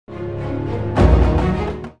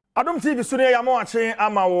Adom TV Sunday Yamoache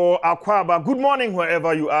Amawo Akwaba. Good morning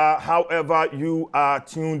wherever you are, however you are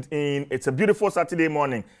tuned in. It's a beautiful Saturday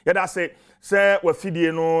morning. Yeah, that's it. Say we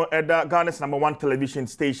feed no at Ghana's #1 television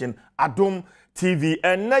station, Adom TV.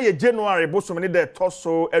 And now January, boso many de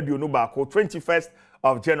toso eduonu bako 21st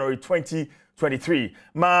of January 2023.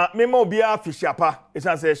 Ma memo bia fishiapa. It's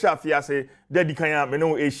say shafia say dedi kanya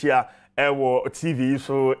meno Asia ewo TV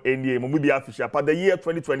so enie mo bia fishiapa. The year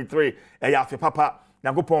 2023 ya fi papa.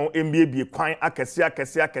 Nyankopon MBA kwan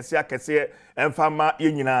akese emfama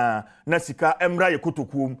yenyina na sika emra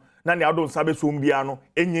yekotokum na ne adon sabe so mbia no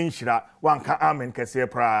enye nhira wanka amen kese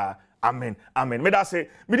pra amen me da say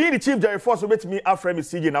me di chief Jerry Force obetimi afra me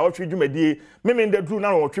CJ Nnawotwi dwumadie me ndadru na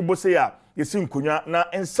Nnawotwi bose a yesi nkonwa na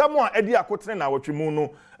ensamo a edi akotene Nnawotwi mu no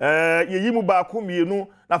yeyimu ba ko mienu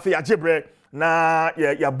na fe yagebre na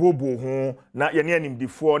ya bobo ho na ye ne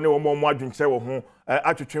animdifo ne wo mo adwenkyere wo ho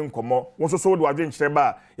atwetwe nkomo wo so do adwenkyere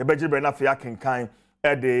ba ye begibre na fe akenkan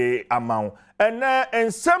de amaw ena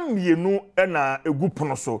ensam mienu na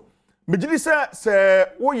egupono so megiri se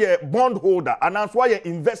wo ye bond holder announce wo ye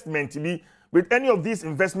investment bi with any of these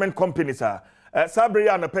investment companies sabre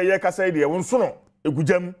ya na pay ye kasa de wo nso no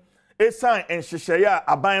egujam esan enhyehyeye a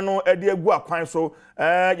aban no de agu akwan so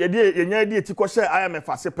ye nya de etikɔhye IMF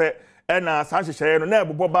asepe ena sanhyehyeye no na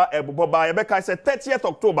eboboba ye beka say 30th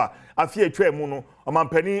October afie atwa mu no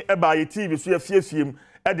omampani eba ye TV so ye fiefiem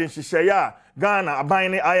de nhyehyeye a Ghana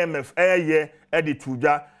aban ne IMF ye de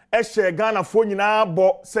tuja ehye Ghana fo nyina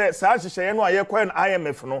bo say sanhyehyeye no ayekɔ no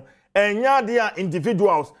IMF no enya dia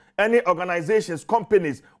individuals any organizations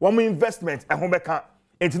companies one investment ho beka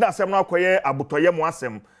entina asem no akoye abotoye mu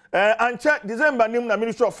asem anche December nim na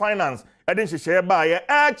Ministry of Finance de nhyehyeye ba ye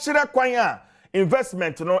kire kwan a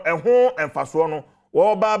investment no ho emfaso no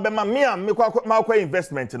wo ba be ma me makwa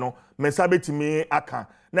investment no me sabetimi aka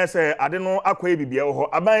na say ade no akwa bibia ho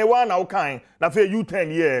aban wa na wo kan na fe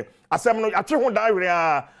U10 year asem no atwe ho diary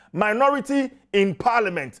a minority in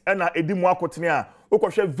parliament na edimu akotene a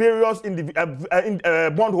okwohwe various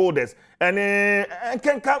bond holders and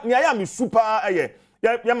kenka nya me super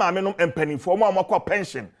ya ma me no empanifo mo amakwa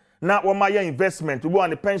pension na wo ma ya investment wo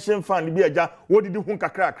an pension fund bi aja wo didi hu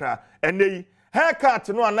kakrakra enei haircut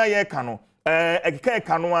no anaye ka no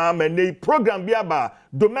ekeka no amane program bi aba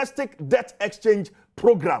domestic debt exchange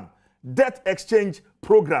program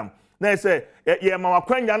na say ye ma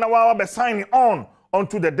wakwanya na wa be sign on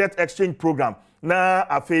onto the debt exchange program na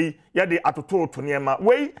afei ye de atoto to niema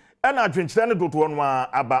we na adwenkyere ne dodo no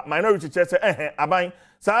aba minority church say aban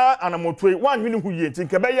sa anamotoi wanhwene hu yie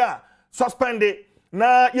tinkebe ya suspend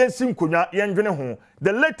na yensim konwa yendwene ho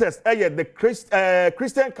the latest the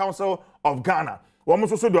Christian Council of Ghana womo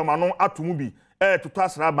so do ma no atomu bi toto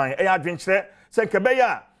asraban adwenkyere se nkebe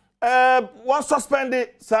ya one suspend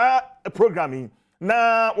sa programming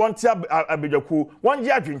na wonti abedwaku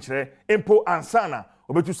wonje adwenkyere impo ansana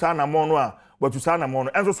obetu sa na mo no a watu sa na mo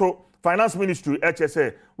no enso so finance ministry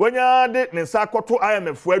HSA wonya de ne nsa koto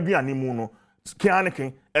IMF aduane mu no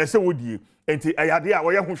kianeken ese wodie enti ayade a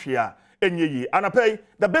woye ho hwe a enye yi anapay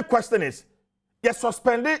the big question is yes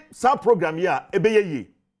suspend sa program ya ebeye yi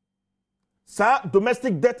sa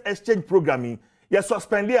domestic debt exchange programming yes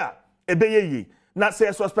suspend ya ebeye yi na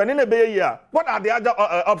say suspending ebeye yi what are the other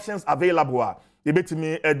options available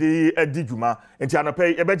yebetimi edi djuma enti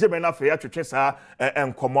anapay ebeje me na fe ya twetwe sa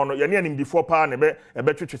enkomo no ye ne animdifo pa na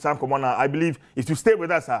ebetwetwe sa enkomo na I believe if you stay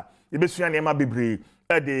with us yebesua ne ma bebre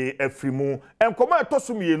de afrimu enkomo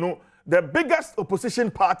etosumienu the biggest opposition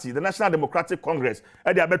party, the National Democratic Congress,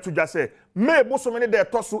 at the Abetu just say, May Bosomene de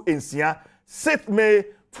Tosu Ensia, 6th May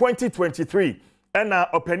 2023, and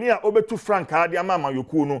Openia Obetu Franka, the Amama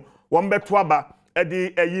Yukuno, Wambetwaba, Eddie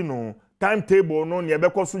Eyino, timetable no near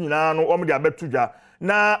Becosunano, Omdia Betuja,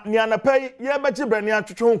 na Niana Pay, Yabaji Brania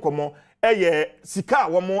Chuchonkomo, Sika,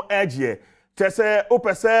 one more edge, Tesse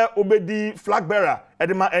Opese Obedi flag bearer,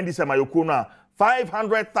 Edema Endisama Yukuna,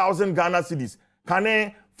 500,000 Ghana cedis,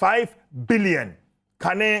 Kane 5 billion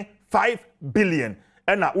kane 5 billion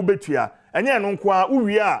ena ubetua enye no nko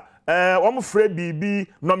uwia wo mfre bibi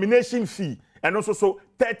nomination fee eno so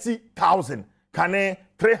 30,000 kane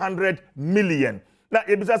 300 million na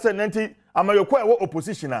ebisa se nanti amayoko ewo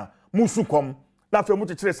opposition a musukom na fe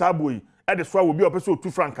mutikire saboyi e de so a obi opeso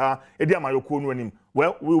 2 franka e de amayoko no anim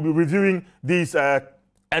well we will be reviewing these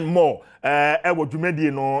and more ewo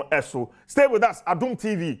dwumedie no eso stay with us Adom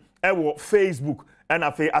TV ewo Facebook and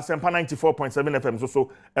afi Asempa 94.7 FM so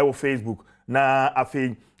ewo Facebook na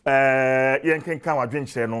afi yenkenkan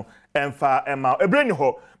wadwenkyere no emfa ema ebreni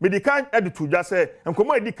ho medikan editu dwa se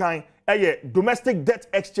enkomo edikan domestic debt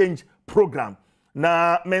exchange program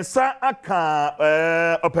na mensa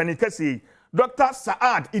aka openikasi Dr.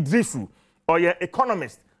 Saad Idrisu, or your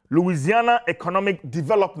economist, Louisiana Economic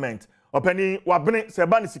Development, openi wabini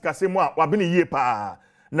sebani sikasemwa wabini yepa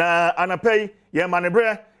na anapei ye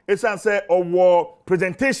manebre esan se owo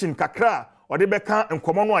presentation kakra or de beka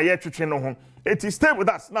nkomo no aye twetwe no ho eti stay with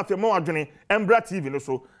us na fe mo adwene Embra TV no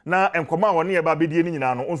so na nkomo a woni e ba bedie ni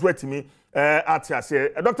nyina no onso atimi atiase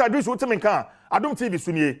Dr. Idrisu utimi nka Adom TV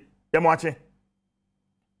sunie ye mo ache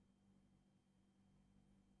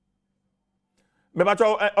me ba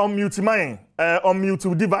cho on mute mine on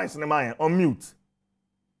mute device na mine on mute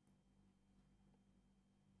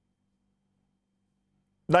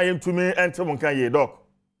na yem to me enter mon kan ye doc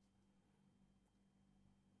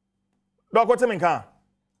what me kan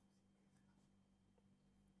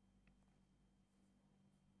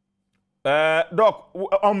doc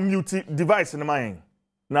on mute device na mine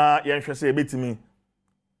na yen hwe say betimi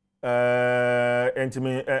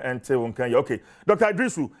enter mon kan ye okay Dr.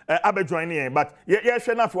 Idrisu abe join here but ye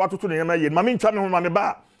hwe na for watoto ne yema ye ma me ntwa me ho ma me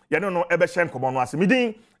ba ye no ebe hye nkomo no ase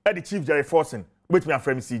midin e the chief Jerry Forson betimi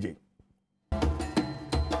afrem CJ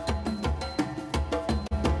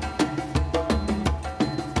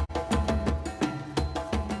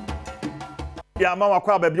ya ma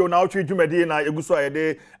wakwa babio na otwe dwumadi na eguso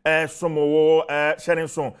ayede somowo sharing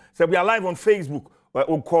song so we are live on Facebook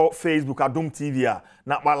we call Facebook Adom TV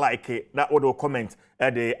na wa like na odo comment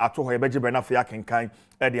de ato ho ebeje bre na fa yakenkan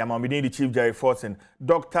de amamidin the chief Jerry Forson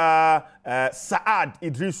Dr. Saad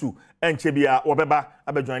Idrisu enchebia wobeba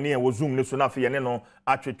abedwan ne wo zoom ne so na fa ye ne no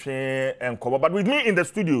atwetwe enkobo but with me in the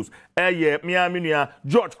studios Mia Minua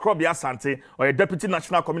George Krobi Asante or Deputy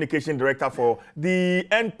National Communication Director for the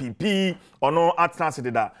NPP ono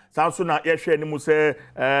atnasideda sanso na ye hwe ne mu se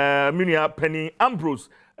Minua Penny Ambrose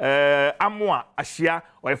Amwa Ashia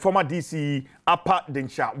or former DC Upper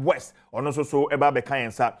Densha West ono so eba be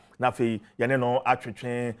kanyensa na fe ye ne no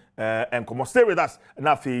atwetwe enkomo stay with us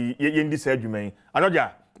na fe ye ndi sa adwuman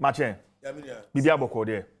anoja Machen. Bibi aboko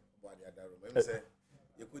there.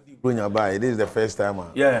 This is the first time.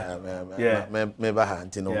 Member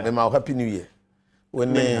hunting. Happy New Year.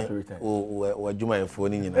 When Juma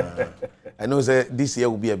phone I know this year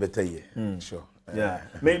will be a better year. Sure. Yeah.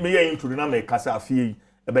 Me into the name Casa Fee,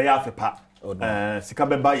 a bay after pa.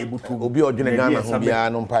 Sikabeba Ebutu. Obi Ojuna Ghana, Hobia,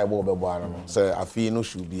 no pie bob, so I feel no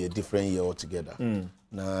should be a different year altogether.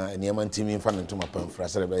 Na and Yaman team in front of my pen for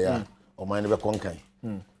a or mind of a conkai.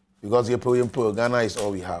 Because Ghana is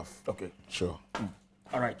all we have. Okay. Sure.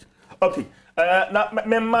 All right. Okay. Now,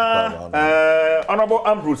 Honorable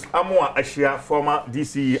Ambrose Amwa Ashia, former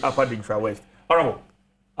DC Upper Densha West. Honorable,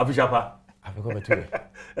 official pa. I forgot to it.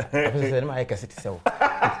 I said, my cassette cell.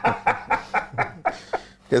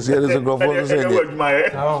 Yes, here is a growth for the my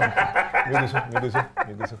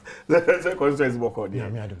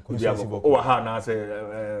oh, how say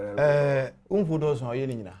Umfudos or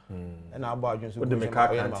Yenina. And our bargains would make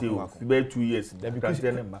until 2 years.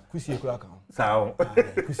 Kusi crack. Sound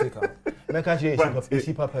Make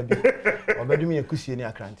a papa or maybe me a Kusi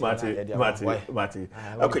near Cranty. Marty.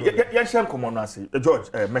 Okay, yes, come on, George,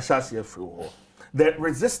 Meshas here. The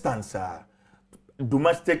resistance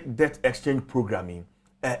domestic debt exchange programming.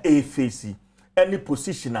 AFC any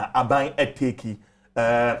position aban eteki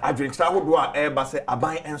adwin tra hodo a eba say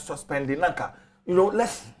aban and suspending nanka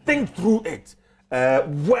let's think through it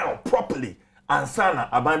well properly and sana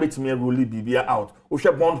aban betimi rule bibia out o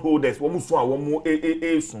hwe bond holders wo muso a wo mu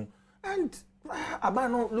sun and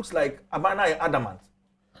aban no looks like aban na adamant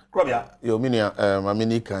Krobia yo minia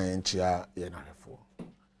mamini kan enchia ye na refo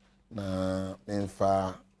na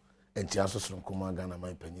emfa entia so so nkoma Ghana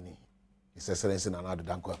man panyini His Excellency Nana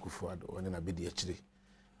Danko Akufo-Addo when na be di achire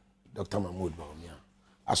Dr. Mahmoud Bawumia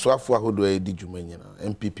aswafo ahodo e di dwumanya na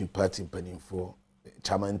MPP party mpanimfo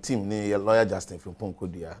chairman team ne lawyer Justin Frimpong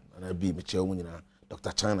Kodua na bi me chewo nyina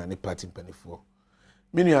Dr. China ne party mpanimfo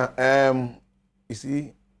minua you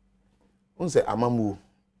see unse amamu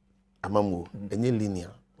any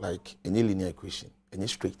linear like any linear equation any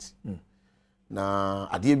straight na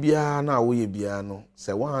ade bia na wo ye bia no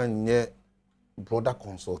se wan nye broader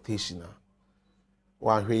consultation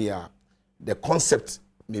one here the concept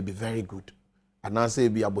may be very good and now say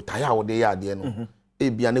be abotaya wo dey ade no e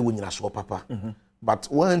bia na wo nyina so papa but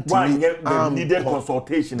one needed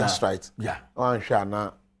consultation that's right yeah one sha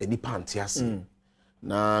na eni pantiase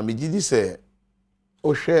na me gidi say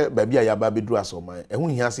o hwe ba bia ya ba beduru asoman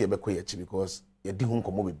ehun hia se ye bekọ ye chi because ye di hu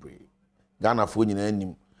nkomo bebre Ghana fo nyina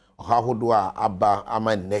anim ohahodo a aba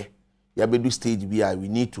amanne ya bedu stage bia we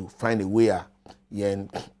need to find a way yen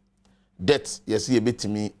debt yes ye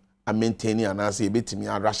betimi a maintaining and as ye betimi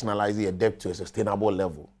a rationalize your debt to a sustainable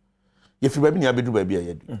level if you be ni abedu ba bia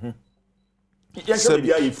ye do Yes,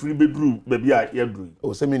 baby, I free bedroom, baby, I do.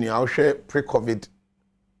 Oh, so many I'll share pre-COVID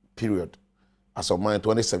period as of my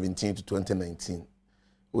 2017 to 2019.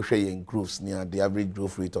 We share in growths near the average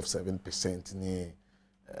growth rate of 7%. Near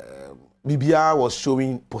BBR was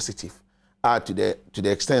showing positive. To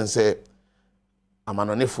the extent say I'm an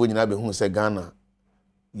onefo nyina be hu say Ghana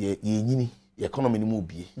ye economy ni mu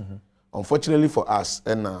bie. Unfortunately for us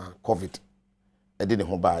and COVID e did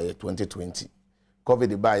ho ba 2020.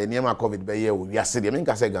 COVID ba ye niam COVID ba ye wo wiase de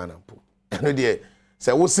menka say Ghana po. No de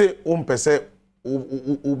say wo say wo mpese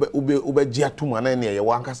ube jiatuma na ne ye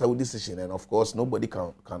wankasa wo decision, and of course nobody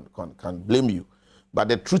can blame you, but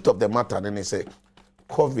the truth of the matter then is say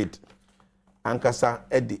COVID ankasa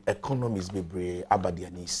the economies bebre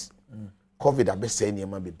abadianis. COVID abese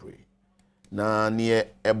niam bebre na ne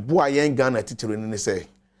eboa yen Ghana titiri ni say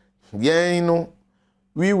yen no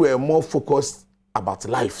we were more focused about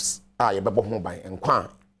lives. Yebebo ho ban enkwa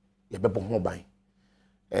yebebo ho ban,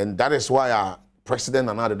 and that is why our president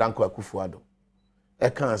Nnawotwi Yi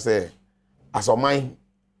can say as a man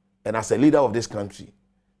and as a leader of this country,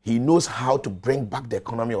 he knows how to bring back the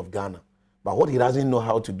economy of Ghana, but what he doesn't know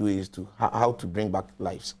how to do is how to bring back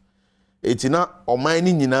lives. It's not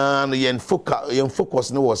omani nyina no yen focus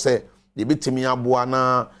no was say the bitimi aboa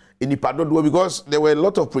na enipadodo, because there were a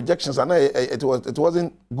lot of projections and it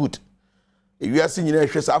wasn't good. We are seeing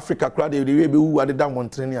Africa crowd the way who are the down one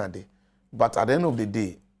training, but at the end of the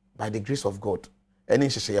day, by the grace of God, any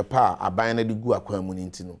share pa abayana di gu akwamu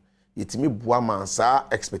ntino. Yetimi boa man sa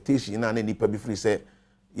expectation na any nipa bi free say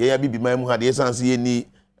ye bi man mu had essence ye ni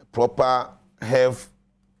proper health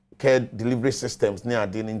care delivery systems near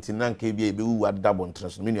the ntina nke bi e be wu adda bon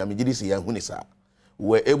trans. Me am gidi say ya hu ni sa. We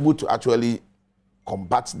were able to actually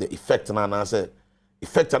combat the effect na say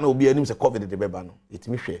effect na obi anim say COVID de beba no.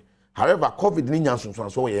 Yetimi hwe. However, COVID ni nyansunsun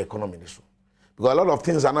so your economy so. Because a lot of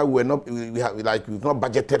things are now we've not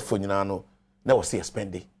budgeted for, now we see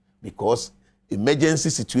spending, because emergency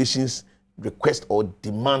situations request or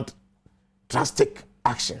demand drastic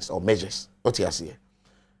actions or measures. What you see?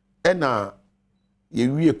 And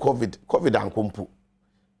you COVID and kumpu,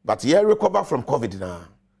 but you recover from COVID now.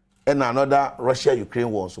 And another Russia-Ukraine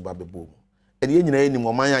war so baby boom. And you ni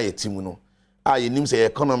momanya yetimuno. You name say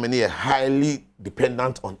economy is highly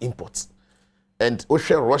dependent on imports. And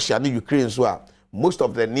Russia and Ukraine so most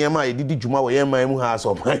of the Niama did Juma Yema has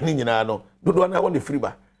or mining in Ano. Do one want the free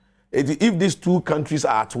bar. If these two countries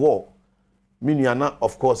are at war, Miniana,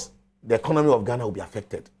 of course, the economy of Ghana will be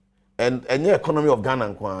affected. And the economy of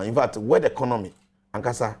Ghana, in fact, where the economy,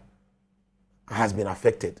 Ankasa, has been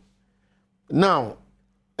affected. Now,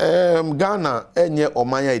 Ghana, enye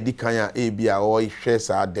omanya edikanya ebia or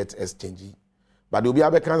shares our debt exchange. But obi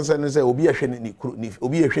abe concern say obi ehwe ni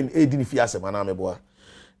obi ehwe edi ni fiase mana meboa.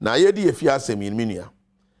 Na ye di fiase mi nua.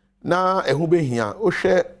 Na ehu be hia o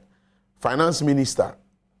hwe finance minister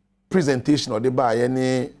presentation or the ba ye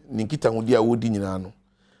ne nkita hudi a wodi nyina no.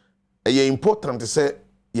 Eye important say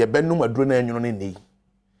ye benum aduro na anwuno ne nei.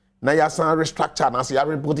 Na ya san restructure na say ya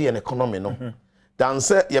rebuild an economy no. Dan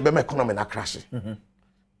say ye be economy na crash.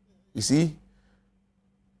 You see,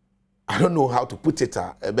 I don't know how to put it.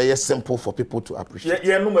 Very simple for people to appreciate.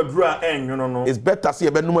 It's better see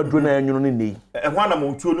a number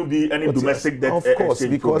domestic debt. Of course,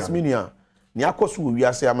 because minia niakosu we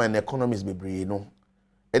are say my economies be brave no.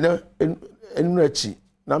 And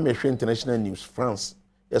now me international news France.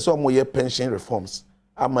 Yes, some more pension reforms.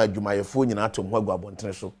 Ama adwumayefo nyina atom ho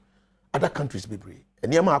agwabontre so. Other countries be brave.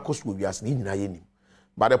 And niam akosu we are say nyina yenim.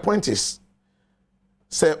 But the point is,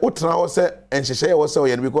 say utra say enhyehyɛ was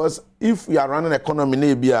say because if we are running an economy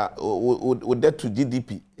na with debt to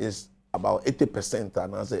GDP is about 80%,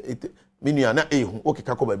 and I say 80 million na ehu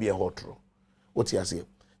okeka ko ba bi e hotro what you say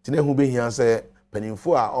tine hu be hia say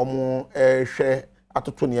panimfo a omo hwɛ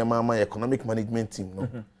atoto ne ma economic management team no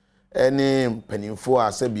any panimfo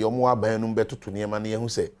a say bi omo aban no betoto ne ma na ye hu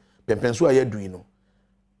say pempenso a yadui no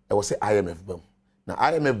e was say IMF bam. Now,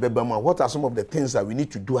 IMF Bebama, what are some of the things that we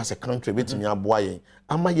need to do as a country?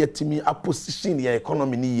 Am I yet to me a position in your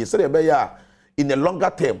economy? So, in the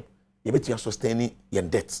longer term, you bet you are sustaining your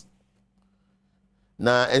debts.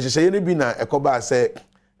 Now, as you say, you be na Ekoba say,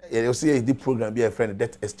 you see a deep program, be a friend,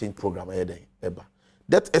 debt exchange program.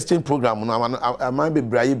 Debt exchange program, I might be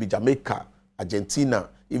Brazil, Jamaica, Argentina,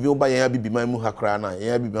 if you buy a baby, my Muhakrana,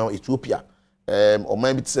 Ethiopia, or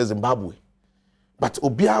maybe Zimbabwe. But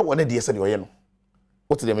Obia wanted the yesterday.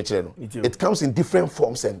 What the material? It comes in different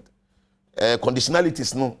forms and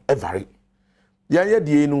conditionalities no vary. Yeah,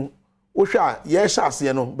 no. Osha,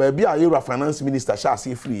 shall no, baby, a finance minister shall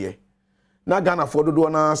see free. Na Ghana for the do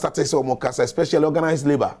na status or mokasa, especially organized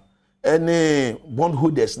labor. Any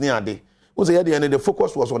bondholders near day. say the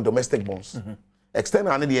focus was on domestic bonds.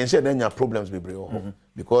 External and the ensure then your problems be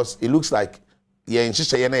because it looks like they are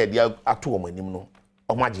too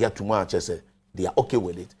much they are okay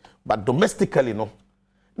with it. But domestically, no.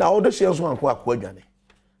 Now all the shares one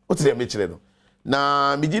what's the matter?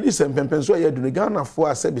 Now, me did this and Pempenso here do the Ghana for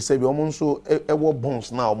a sebi almost so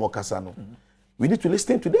bonds now more casano. We need to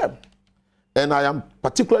listen to them. And I am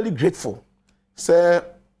particularly grateful, say,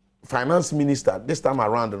 Finance Minister, this time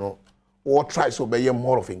around, you know, or tries to obey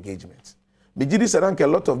more of engagement. Me did this and a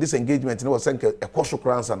lot of this engagement, you know, was saying a course of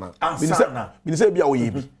crowns and Minister be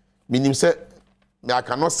a meaning say, I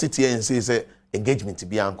cannot sit here and say engagement to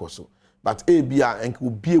be anchor so. But ABA and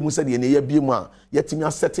could be able to say the yet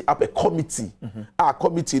me set up a committee. Our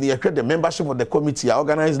committee, the membership of the committee,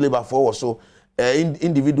 organized labor for also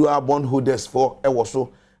individual bondholders for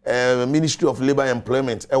also Ministry of Labor and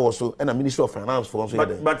Employment also and a Ministry of Finance for also.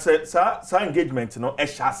 But sir engagement, you know, and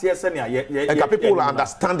people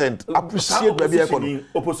understand and appreciate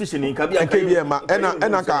opposition in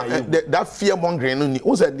that fear mongering.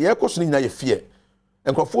 Who said the air question in fear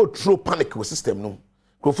and control true panic system no.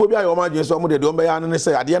 Crophobia, your imagine someone they don't buy and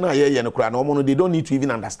say, Adiana, yeah, they don't need to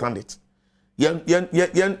even understand it.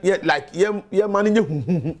 Like,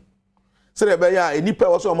 money. So, a nipper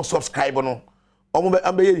also almost subscribe on.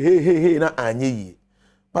 Hey,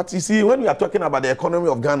 but you see, when we are talking about the economy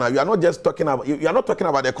of Ghana, we are not just talking about, you are not talking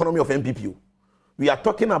about the economy of MPPU. We are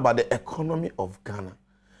talking about the economy of Ghana.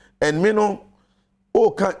 And, you know,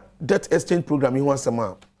 debt exchange program, you want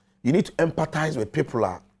some, you need to empathize with people,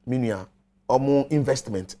 or more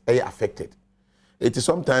investment affected. It is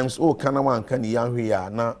sometimes Kanawa can young here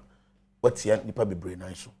now what's here nipa be brain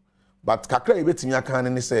nice. But kakra ibetimi aka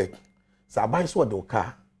and say aban so de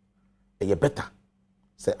car better.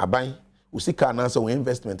 Say aban usika na so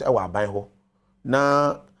investment aban ho.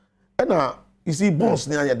 Na you see bonds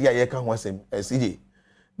near there can was CJ.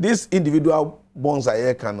 This individual bonds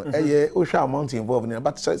are can osha amount involved in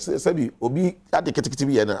but say obi adeketiki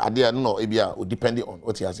bi na ade no ebia depending on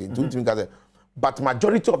what he has saying. But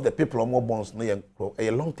majority of the people on more bonds a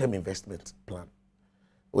long-term investment plan.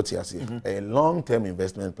 What he has saying? A long-term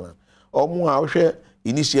investment plan. Or more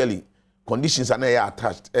initially conditions are not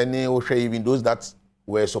attached. Any even those that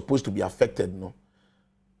were supposed to be affected, no.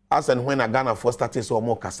 As and when Ghana first started so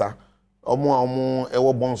more casa, or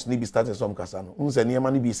more bonds need be starting some casa. No, unse near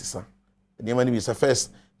money be sisa. Near money be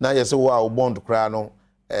first. Now you say wow bond cry no.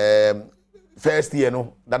 First year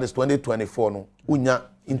no, that is 2024 no. Unya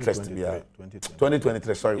interest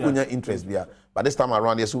 2023 sorry unya interest bia but this time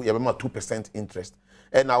around yes we have 2% interest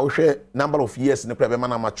and now share number of years in the private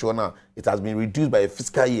man mature now it has been reduced by a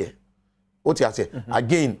fiscal year what you say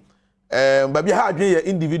again but we have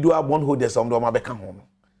individual bondholders some do become home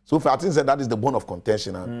so for I think that is the bone of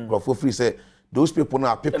contention and for free say those people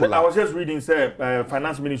now people and I was just reading say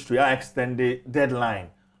finance ministry are extended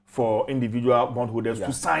deadline for individual bondholders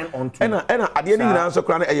to sign on to. And at the end of the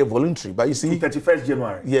day, it's voluntary. But you see, 31st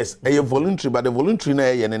January. Yes, it's voluntary. But the voluntary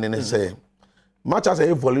na say much as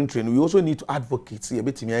a voluntary, we also need to advocate. See, a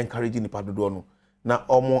bit me encouraging the party now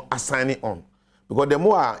more assigning on because the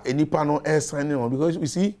more any panel is signing on because we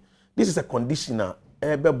see this is a conditioner.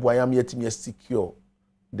 Ebe boyam yet me secure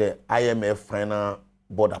the IMF final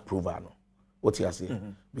board approval. No, what you say?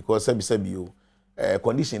 Because sebi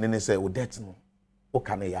condition in say debt no.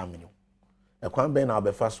 Okana yamino. E kwan ben na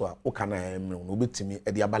obefa so a okana yamino no betimi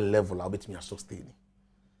e de aba level a betimi sustain.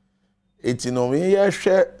 It you know we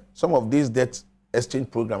share some of these debt exchange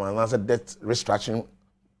program and also debt restructuring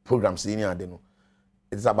programs in here no.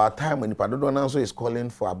 It's about time when the Padodo now is calling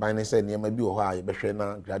for a binary say near maybe or how you be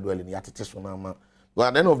na gradually ni atete so na ma. But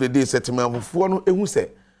at the end of the day settlement for no ehun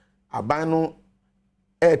say abano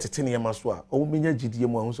tete near ma so a o menya gidie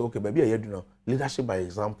mu ahun so okay baby a yedu no leadership by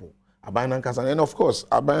example. And of course,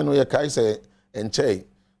 Abano Yakai say and Che,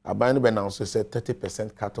 Abano Ben also said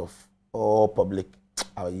 30% cut off all public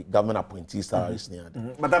government appointees salaries near.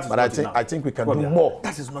 But I think we can do more.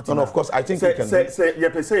 That is not enough. And of course, I think we can say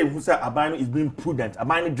who say Abano is being prudent.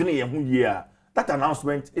 Abano doing a year. That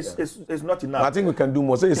announcement is not enough. I think we can do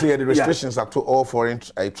more. So you say the restrictions are to all foreign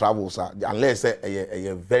travels unless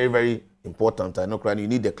a very, very important. I know you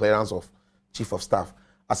need the clearance of chief of staff.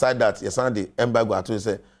 Aside that, yes, the embargo to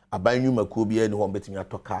say Abanyu Makubi and one betting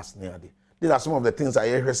at cast near the. These are some of the things I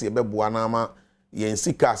hear say about Buanama,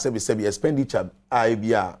 Yensika, Sebi expenditure,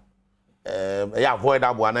 IBR, avoid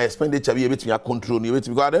that one expenditure be between your control, because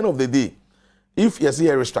at the end of the day, if you see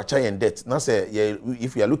a restructuring in debt, now say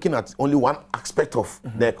if you are looking at only one aspect of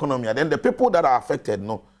the economy, then the people that are affected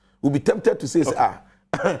will be tempted to say,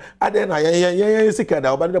 and then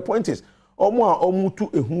but the point is, omu tu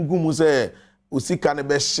ehungumu say usika ne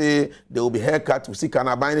beshe, there will be haircut, usika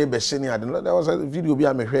na buying beshe ni ade. There was a video be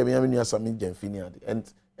amehwe be amenu asami gemfini ade. And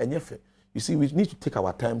enyefe. You see, we need to take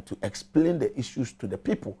our time to explain the issues to the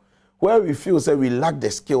people. Where we feel say we lack the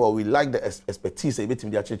skill or we lack the expertise, we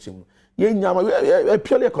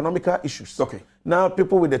purely economical issues. Okay. Now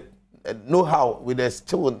people with the know-how, with the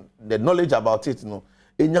skill, the knowledge about it,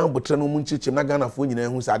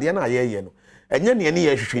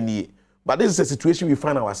 but this is a situation we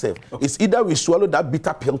find ourselves. Okay. It's either we swallow that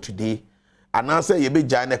bitter pill today, and now say you be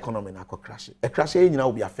giant economy and crash. A crash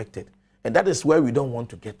will be affected, and that is where we don't want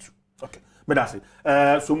to get to. Okay. But that's it.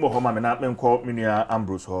 So more home, I'm called Minia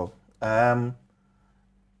Ambrose Hall. And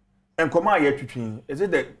Koma Yetwitwin, is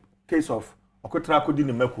it the case of Okotra Kodi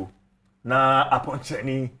ni Meku na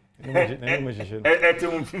aponcheni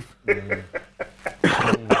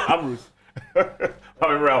Ambrose.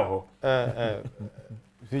 How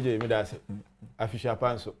CJ me that's official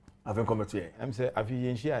panso. I've come to here. I'm say afi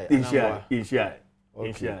yenhia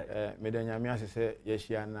me da nyame ase se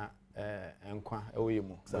yehia na enkwa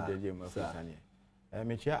ewoyemu odeje mu afutane.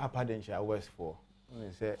 Me chia apadensha west for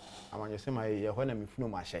me say amanyesema ye ho na mefunu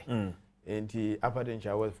ma hye. Enti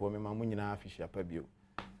apadensha west for me ma munyina official pa bio.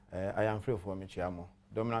 I am free for me chia mo.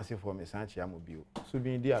 Dominance for me san chia mo bio. So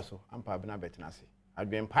bi dia so ampa bena betenase.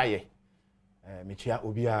 Adwen paye. Me chia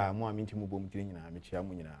obi a mo aminti mu bom tiri nyina me chia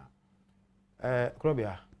mo nyina.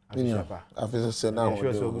 Krobia afisa se na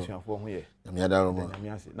wo so busuafo ho ye. Me adaro mo.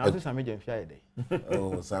 Na so same gemfia ye dey.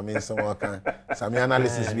 Oh, same someone can. Same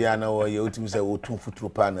analysis bi ana wo ye otim se wo tun futuro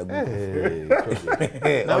pa na bu. Na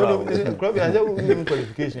Krobia je wo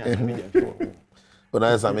qualification and me gemfia. But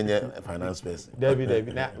I am a finance person.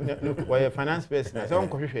 David. Now, why a finance person? I don't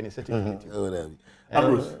question any certificate. Oh, David.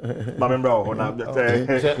 Ambrose, my member of honor. Good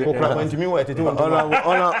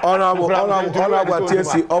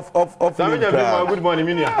morning,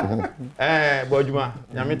 Minia. Bojuma,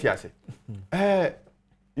 Yamitiase.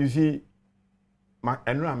 You see, my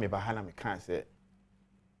enrami bahana me can say,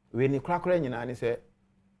 when you crack rain, and say,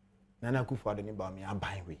 Nana Kufa the neighbor me, I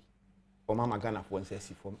buy we. Or Mamma Ghana for one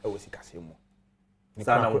says from Owasicasimo.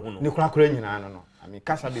 Nikura kura nyina no ami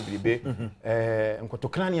kasa bebrebe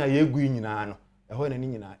nkotokrania ye gu nyina no eho na ni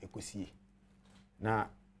nyina ekosie na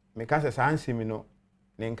me kasa sansemi no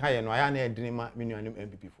ne nka ye no aya na edinima menuanim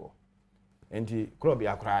MPP4 enti kuro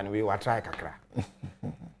bia kura no we wa try kakra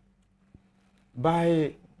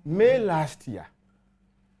by May last year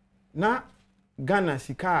na Ghana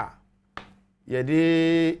sika ye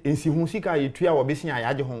de ensihu sika ye tua wo besia ya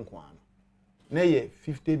age ho nko na ye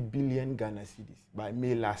 50 billion Ghana cedis by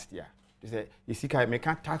May last year. They say you see me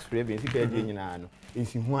can't tax revenue see be dey nyina no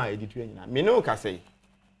ensihu a editu nyina. Me no ka say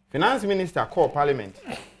finance minister call parliament.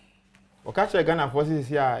 O ka che Ghana forces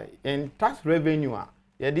here in tax revenue a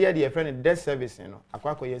ye dey friend debt service no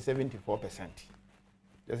akwakọ ye 74%.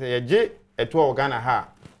 They say ye je eto o Ghana ha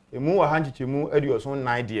emu wa hanchichemu eduoso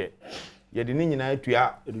 9 dey. Ye de ni nyina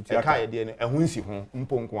atua ka ye dey no ehun si ho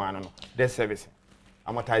mponko ano no debt service.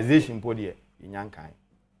 Amortization po dey inyankan.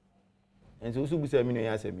 And so we say me no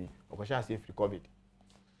yasemi okosha say free covid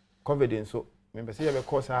nso me be say you be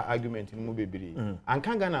cause argument mu bebere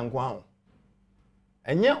anka Ghana nko ahụ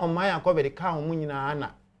enye oman ya covid ka ho mu nyina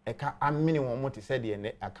na eka amene won mo te say de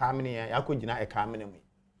ne aka amene ya akogina eka amene mu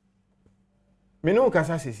me no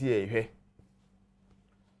kasa sesi ehwe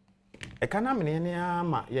eka na amene ne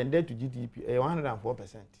ama ye debt to GDP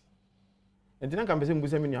 104%. And then can be say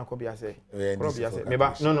mbusa me nua kobia say me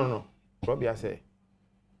ba no kobia say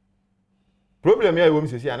problem ya wo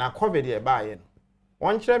msesi na covid e ba ye no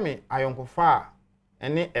won kire me ayonkofa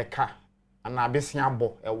ene eka ana abesia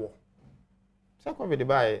bo ewo se covid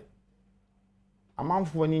ba ye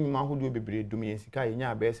amanfo ni nyima hodo bebre dum ye sika ye nya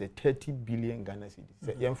abe se 30 billion Ghana cedis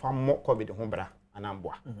se ye mfa mo covid ho bra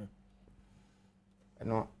anamboa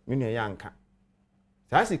no minu ye anka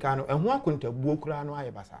sa sika no eho akontabuo kura no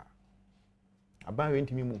aye basa aban we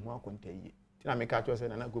ntimi mu ho akonta yi tina me ka cho se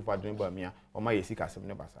na go fa dwen ba mia o ma ye sika sem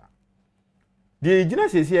ne basa de gina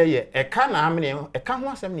sesi ye eka na amene eka ho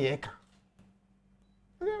asem ne eka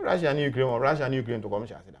Russia and Ukraine to come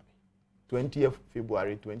shase da 20th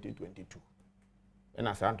February 2022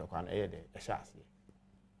 ena santo kwa na ye de shase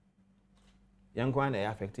yankwa na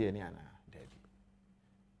affect ye ne ana debi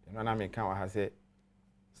eno na me kan wa ha se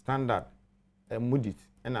standard mudit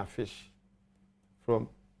ena fish from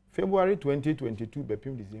February 2022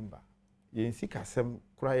 bepim December yen sika sem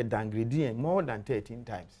kura ye downgrade more than 13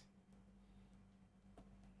 times.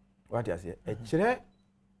 What you say? A chere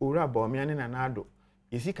ura bomiane na nado.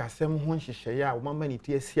 Isi kasem ho nhihye ya wo mama ni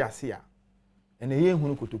tie sia ene ye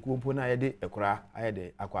hunu kotoku mpo na yede ekura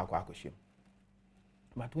ayede akwa akohyem.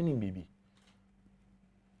 But when bibi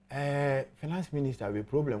finance minister we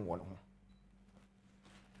problem one ho.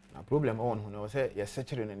 Na problem on ho na say yes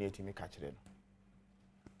secretary na etimi ka kire no.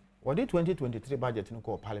 What the 2023 budget no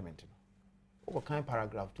call parliament no. O kan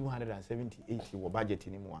paragraph 278 wo budget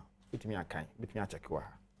ni mu a etimi akan betimi a check wa.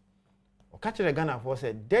 O ka kire Ghana for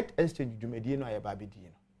say debt exchange dwumadie no ayeba bedi no.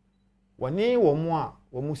 Woni wo mu a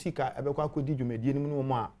wo mu sika ebekwa akodi dwumadie no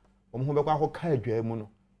mu a wo mu ho bekwa akọ adwa mu no.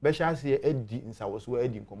 Be sha se edi nsawoso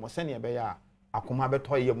edi nkomo se ne be ya akoma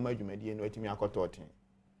beto ye mu adwumadie no etimi akoto oten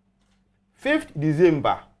 5th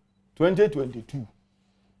December 2022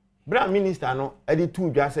 Bra minister no edi tu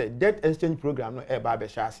dwa say debt exchange program no e ba be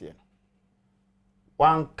sha se no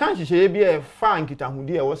wan kan hihye bi e fa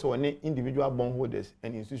nkitahudi e wo se woni individual bond holders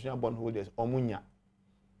and institutional bond holders omunya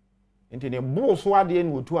enti ne bo so ade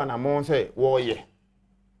ni wotu anamon say wo ye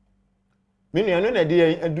minu eno na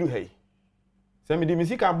de aduru hai se me di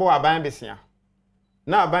misika bo aban besia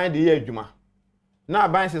na aban de ye adwuma na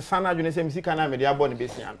aban se sana adwene se misika na me de abo ne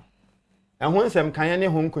besia no ehun nsem kan ne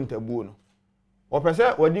ho nkontabuo no opese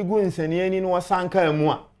wadi gu nsani ani no wasanka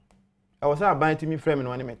mu a e wo se aban timi frame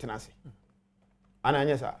no ne metena se ana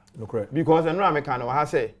anya sa no correct because eno ameka no ha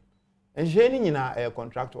say enhye ni nyina e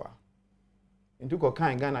contractor into ko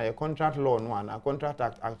kan Ghana ye contract law no ana contract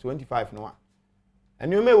act 25 no a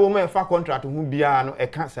enu me wo me fa contract hu bia no e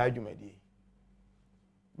ka sa adwumadi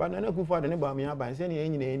ba na ku fa de ne ba me aban se ne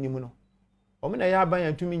nyina enim no o me na ya aban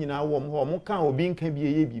atumi nyina wo mo ho mo kan obi nka bi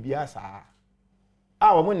ye bibia saa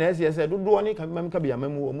a wo mo na ese dodo ni ka mam ka bia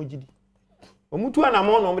mam wo mo gidi o mu tu ana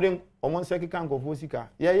mo no mo de o mo nse keka nkofo sika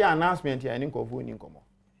ye ya announcement ya ni nkofo ni nkomo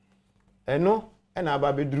eno e na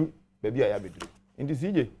aba beduru ba bia ya beduru ndi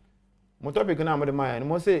CJ mo topic na mo de ma ya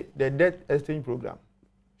mo say the debt exchange program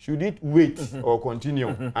should it wait or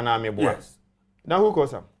continue ana me boa yes now who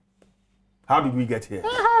calls am how did we get here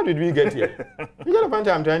how did we get here you get the point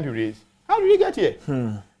I'm trying to raise how did we get here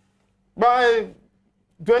by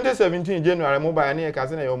 2017 January mobile na ka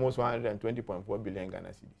say na almost 120.4 billion Ghana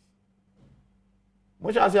cedis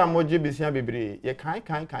mo sha say amoje besia bebre ye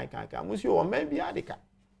kan mo si o man bia de ka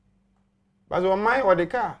but o man o de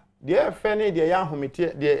ka de fe ne de ya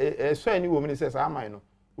homete de so ani wo mi say sa man no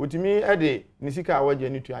otimi e de ni sika awaje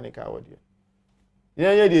ni tua ne ka awode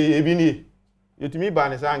ye de ebi ni yotimi ba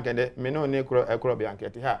ne sa nkede me no ne ekro bia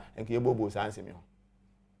nkete ha enke ebobo sa nsemi ho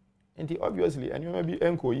enti obviously anyo bi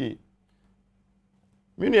enko yi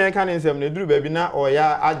minu ye kan nsem ne duru ba bi na o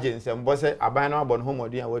ya age nsem bo se aban na abon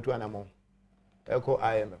homodi an watu anamo eko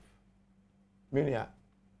IMF minu ya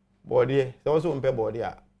body se wo so mpe body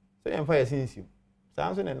a se ye mfa ye sinsim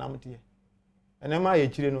sa nso ne namtie enema ye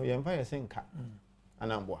chire no ye mfa ye senka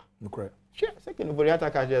anamboa no correct sure second for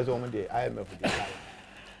yata ka je so mo de IMF de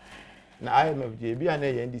na IMF je bia na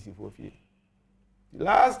ye ndisi fo fie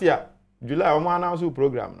last year July o mo announce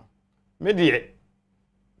program no me de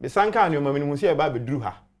be sanka anu ma minimu se e ba be duru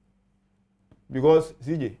ha because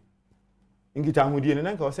CJ ngita hudie ne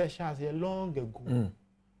nanka o se sha se long ago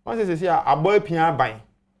one say aboy pia ban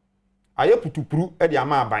aye putupuru e de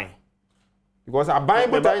ama ban because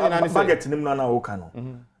aban betai nyina ne say budget nim na o ka no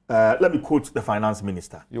let me quote the finance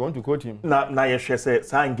minister. You want to quote him? Na ye share say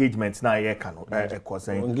engagement na ye ka no paragraph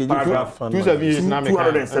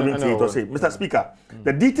 278 or say Mr. Speaker,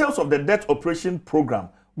 the details of the debt operation program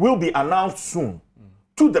will be announced soon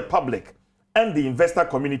to the public and the investor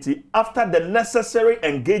community after the necessary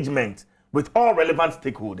engagement with all relevant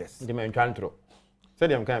stakeholders. The menchantro. Say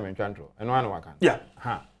them kind menchantro. Eno anu waka. Yeah.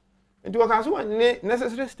 Ha. Nti waka so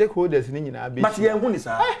necessary stakeholders ni nyina be. But ye hu ni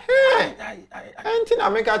sa. Enti na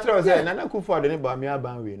meka kire say na Akufo Addo ne ba me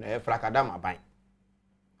aban we na e frakadam aban.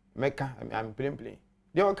 Meka am plain.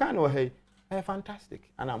 They were kind of hey fantastic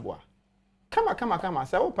anamboa. Kama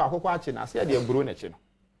say wo pa akoko achi na say de eburo na chi no.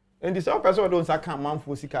 Enti say person do nsa kan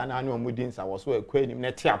manfo sika na anu omudi nsa wo so ekwa nim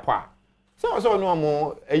na tia po a. So no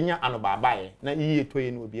mo enya anobabae na yiye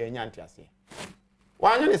toye no obi enya ntiase.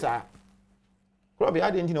 Wanya ni sa. Probi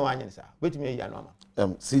ade nti na wanya ni sa. Wetimi eyi anu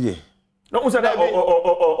ama. CJ. No, say that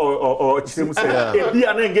be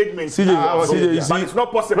an engagement. CJ, but it's not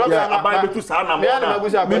possible. Abai betu sa na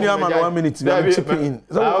mo. Minimum 1 minute. I'm chipping in.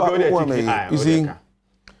 You see,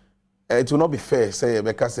 it will not be fair. Say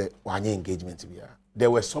because say wanya engagement be. There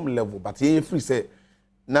was some level, but he free say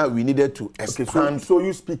now we needed to expand. Okay, so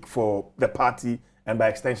you speak for the party and by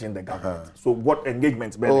extension the government. So what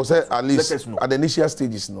engagements? Oh, say at least at the initial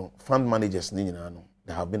stages, no fund managers,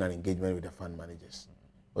 there have been an engagement with the fund managers.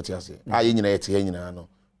 What you say?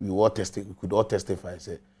 We all tested. We could all testify.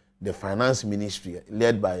 Say the finance ministry,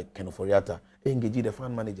 led by Ken Oforiatta, engaging the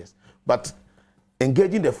fund managers. But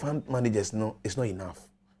engaging the fund managers, no, it's not enough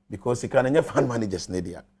because you can't fund managers.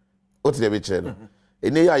 What did they say?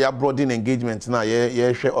 ene ya broaden engagement na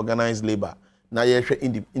ye hwe organized labor na ye hwe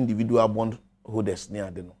individual bond holders ne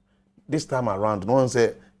ade no this time around no one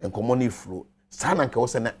say enkomo ni flow sana nke wo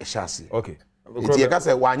se na ehase okay iti ka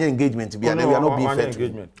say wanya engagement bia na we are not being fair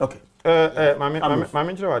engagement okay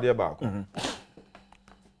mami nchira wade ba ko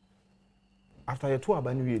after your tour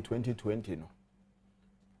aba ni 2020 no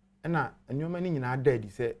na enyoma ni nyina dead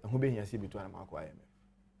say ho be hia se betu na makọ IMF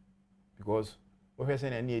because we hwe say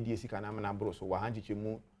na na edi esika na na bro so wa hanchiche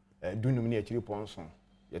mu dunum ni akiri ponson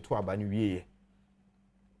ye tour aba ni wiye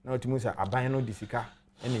na otimu say aban no disika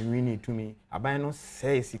ene wini tumi aban no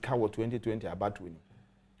say sika wo 2020 abato ni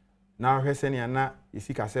na hwe say na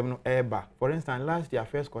esika sem no eba for instance last year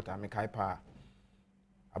first quarter me kai pa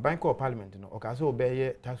aban ko parliament no okaso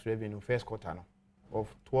obeye tax revenue first quarter no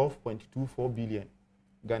of 12.24 billion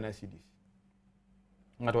Ghana cedis.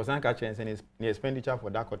 That was an catch and the expenditure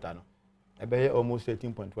for that quarter no obeye almost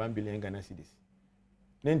 13.1 billion Ghana cedis.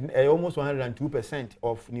 Then almost 102%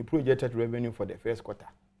 of the projected revenue for the first quarter.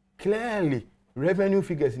 Clearly, revenue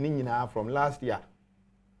figures ni from last year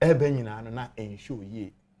ebe nyina no na ensure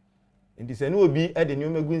ye. Nti se no obi e de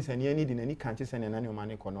nyoma gu nsane ani de nani kanche sene na nyoma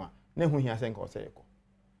ne kono a na hu hia sen ka oseyeko.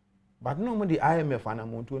 But no mo the IMF and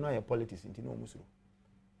amontu no ya politics nti no musuro.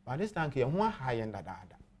 But this time ke ho high end dada.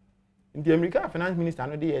 Nti America finance minister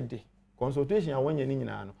no de de consultation awanya ni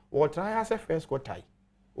nyina no. Wo try as first quarter.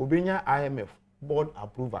 Obenya IMF board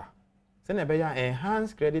approval. Se na be ya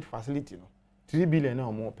enhanced credit facility no 3 billion na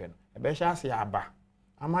omo pe no. E be sha se aba.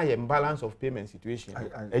 Ama ye imbalance of payment situation.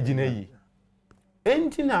 Ejina yi.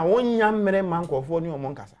 Enti na wonya mmere mankofo ni omo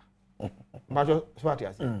nkasa. Mbajo swati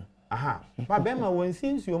ase. Aha. Ba be ma won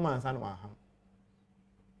sinsuo mansa no aha.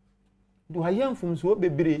 Do hayam fum so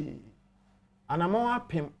bebre. Anamon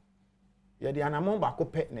apem. Ye de anamon ba ko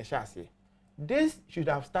pe ne sha ase. This should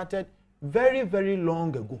have started very very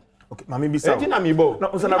long ago. Okay, mami bisa. Enti na mibo.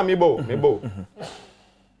 No, na mibo.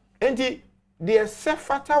 Enti the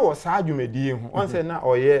factor was adwumadi hu. On say na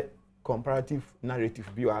oye comparative narrative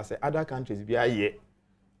bi o say other countries bi aye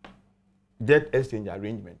debt exchange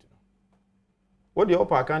arrangement. What the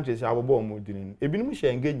upper countries are about more doing. Ebinum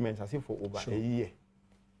share engagement as if for over a year.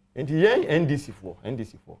 Enti yen NDC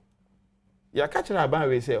for. Ya catch about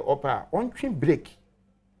we say upper on train break.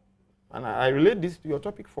 And I relate this to your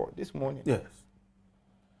topic for this morning. Yes.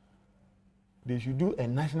 They should do a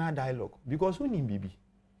national dialogue because who need BB?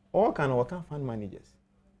 All can work fund managers.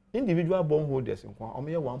 Individual bond holders in Kwan,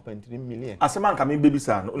 1.3 million. Aseman ka me baby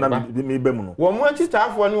san, na me be mu no. Wo mo anti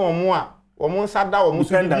staff woni wo mo a, wo mo sada wo mo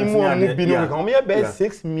so di mo mu bi no, ka me be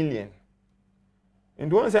 6 million.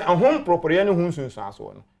 And one say home property ne hu sunsun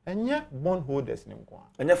aso no. Enye bond holders in Kwan.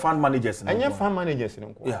 Enye fund managers in Kwan. Enye fund managers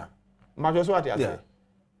in Kwan. Yeah. Ma jo so ati ase.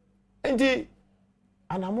 Enti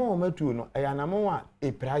anamo o matu no, e anamo a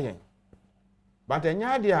e prayen. But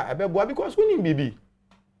enya dia e be boa because woni bibi.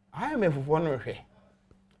 IMF for no hwe.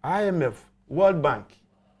 IMF, World Bank.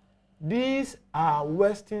 These are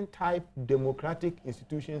Western type democratic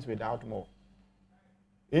institutions without more.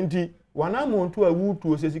 Inti wana montu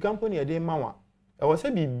awutu osesi company e de mawa. E wo se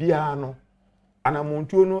bibia no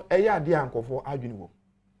anamontu no e ya de ankofo adwene wo.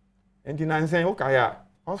 Inti nansen wo kaya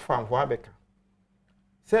Oxfam for Abeka.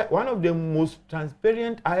 Say one of the most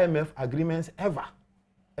transparent IMF agreements ever.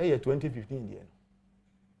 2015 there.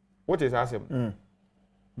 What is asem?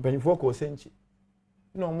 Benifo ko senchi.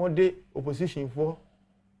 No more de opposition for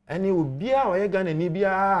any obia o ye Ghana ni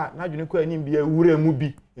bia na dwene ko ani bia wura mu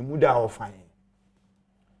bi emu da ofan.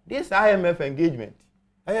 This IMF engagement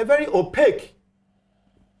are very opaque.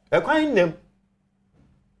 E kwan nem.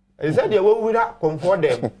 E said they will comfort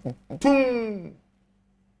them. Tum.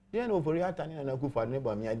 They no for ya tani na kufa ne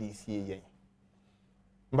ba mi adi sie yen.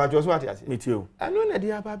 Mba jo so what you say? Me too. I know na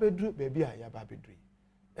dia ba bedru baby a ya ba bedru.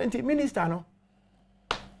 Enti minister no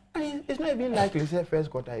it's not even likely say first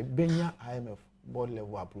quarter Benya IMF board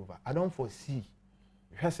level approval. I don't foresee.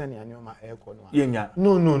 Hassan Yanyoma Aircon.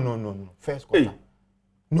 No. First quarter. Hey.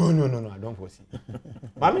 No. I don't foresee.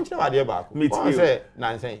 But I mean, what they back? Me too. Say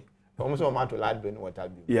nonsense. Almost all to light bill water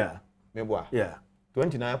bill. Yeah. Meboa. Yeah.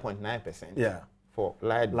 29.9%. Yeah. For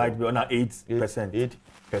light bill. Now 8%.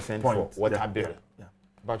 8% for water bill. Yeah.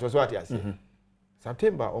 But just what you say.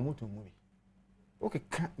 September almost to movie. Okay,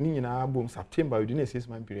 ni na boom September within a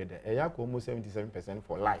 6-month period. Almost 77%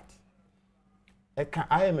 for light.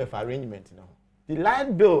 IMF arrangement now. The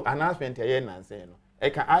light bill announcement here and say no.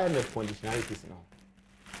 IMF conditionalities now.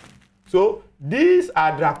 So these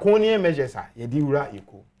are draconian measures. Yediura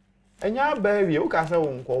equal. Enya baby, you can say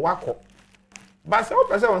unko wako. But say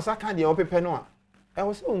person on second the open no. I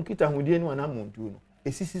was say unkita hudie no na muntu no.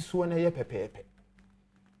 Esisi so na ye pepepe.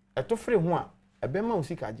 Eto free ho a ebema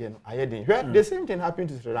usika je no ayeden hwe the same thing happened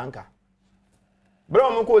to Sri Lanka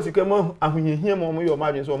bro mo ko usika mo ahunhihia mo yo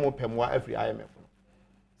ma dwen so mo pemwa every IMF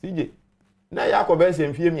CJ na yakobe se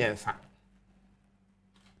mfie miensa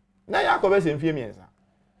na yakobe se mfie miensa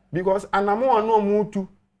because anamo anu mutu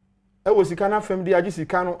e wo sika na fam de agi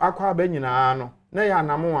sika no akwa aba nyina no na ya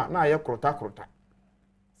anamo a na ye krota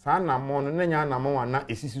sa anamo no na nya anamo na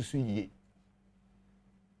esisusu yie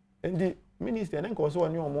endi minister nko so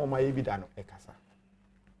oni omo ma ye bi da no e kasa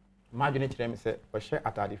madwene kire me se o hye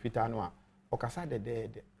atade fita no a o kasa de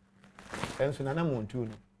enso na montu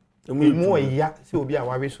no mu ya se obi a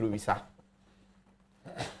wawe soro wisa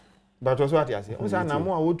but also ati ase o sa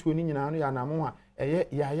anamo a wotu ni nyina no ya anamo a eye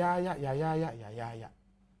ya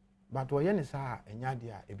but o ye ne sa enya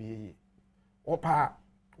de a ebiyeye opa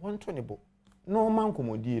wonto ne bo no man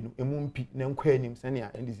komodie no emu mpi na nkwa anim sene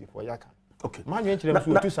a ndisi for yaka okay madwene kire me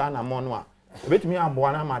so otu sa anamo no a ebetimi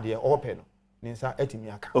aboa na amade ope no ninsa etimi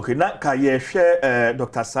aka okay na ka ye hwe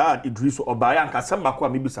Dr. Saad Idris Obaya nka samba kwa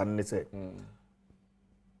mibisa ne say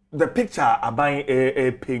the picture aban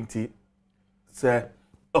painting say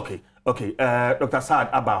okay Dr. Saad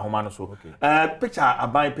aba homa no so picture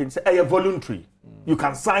aban paint say a voluntary you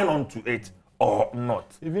can sign on to it or not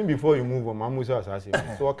even before you move on mamusa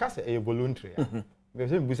asase so o ka say a voluntary we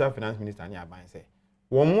say busa finance minister ni aban say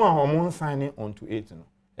wo mo a ho sign on to it no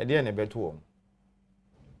e de na beto wo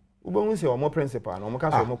Ubongu say omo principal no omo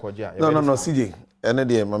ka so omo koje a no CJ ene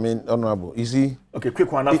de mama honorable you see okay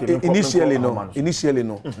quick one after initially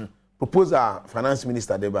no proposal finance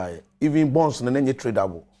minister dey by even bonds no nye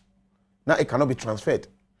tradable now it cannot be transferred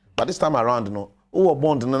but this time around no o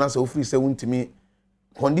bond no na say free say wuntimi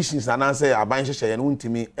conditions and answer aban hye no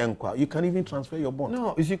wuntimi enkwa you can even transfer your bond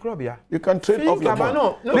no is it crobia you can trade off your bond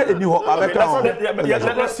no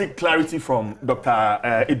let's seek clarity from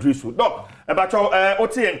Dr. Idrisu doc about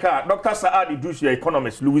otienka Dr. Saad Idrisu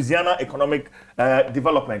economist Louisiana economic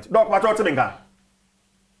development doc what otienka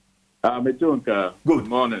metonka good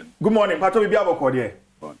morning pato bibia boko de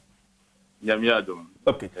Adom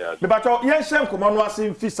okay me pato yen shem komo no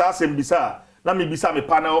asem fi sa asem bisa na me bisa me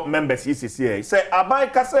panel members here say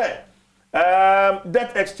abai ka say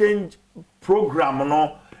debt exchange program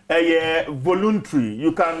no voluntary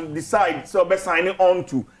you can decide so be signing on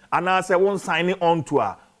to and I say one signing on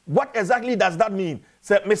to what exactly does that mean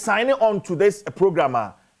say me signing on to this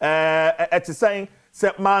programmer it is saying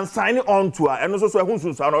say man signing on to and also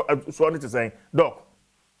so it is saying doc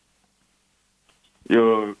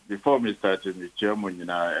you before me starting the chairman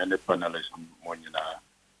and the panelists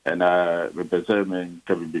and represent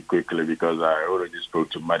can be quickly because I already spoke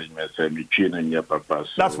to management say me train and your papa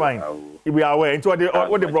so that's fine we are aware into what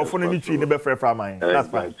the brought for any tree never fair from mine that's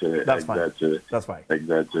fine that's fine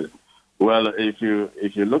exactly well if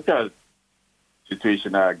you look at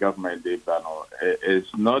situation our government they panel it's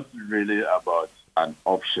not really about an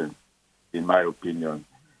option in my opinion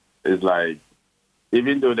it's like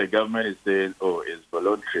even though the government is saying oh it's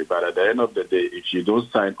voluntary but at the end of the day if you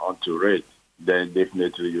don't sign on to it then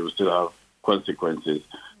definitely you still have consequences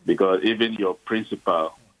because even your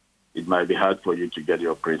principal, it might be hard for you to get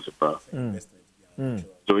your principal.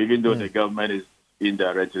 So even though the government is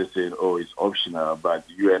indirectly saying, oh, it's optional, but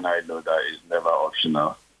you and I know that it's never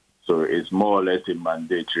optional. So it's more or less a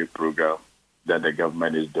mandatory program that the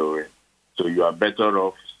government is doing. So you are better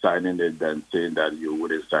off signing it than saying that you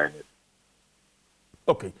wouldn't sign it.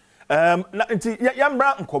 Okay. So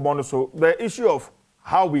the issue of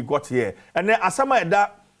how we got here. And then asama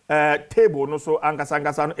that table no so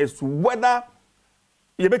ankasa is whether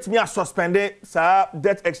you bet me suspended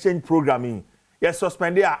debt exchange programming. Yes,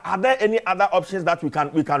 suspended. Are there any other options that we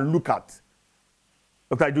can look at?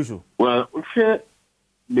 Dr. Idrisu? Well,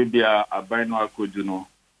 maybe a binary could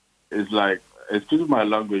it's like excuse my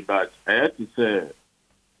language, but I had to say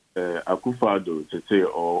Akufo-Addo to say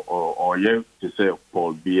or to say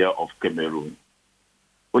Paul Biya of Cameroon.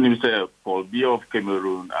 When you say Paul Biya of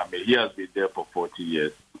Cameroon, I mean, he has been there for 40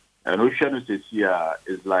 years. And Ocean here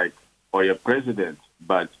is like, or a president,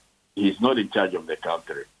 but he's not in charge of the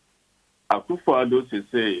country. Akufo-Addo to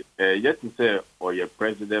say, yet to say, or a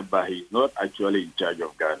president, but he's not actually in charge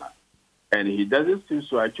of Ghana. And he doesn't seem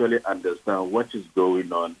to actually understand what is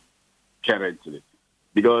going on currently.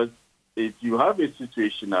 Because if you have a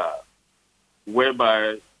situation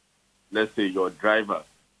whereby, let's say, your driver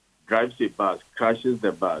drives a bus, crashes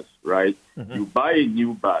the bus, right? Mm-hmm. You buy a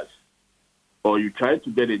new bus or you try to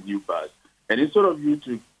get a new bus. And instead of you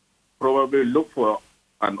to probably look for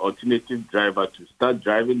an alternative driver to start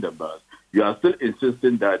driving the bus, you are still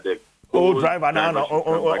insisting that the old driver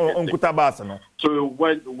on bus. So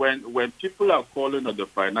when people are calling on the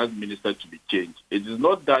finance minister to be changed, it is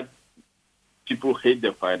not that people hate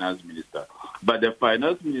the finance minister. But the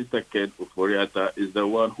finance minister, Ken Ofori-Atta, is the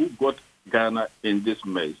one who got Ghana in this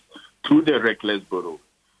mess through the reckless borrow.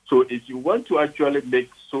 So if you want to actually make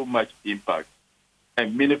so much impact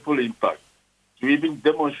and meaningful impact, to even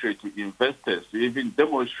demonstrate to investors, to even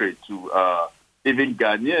demonstrate to even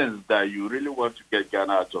Ghanaians that you really want to get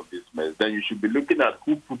Ghana out of this mess, then you should be looking at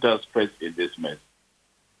who put us first in this mess.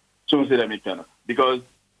 So because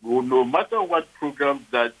no matter what programs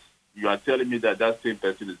that you are telling me that same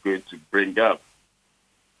person is going to bring up,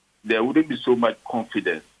 there wouldn't be so much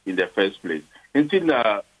confidence in the first place.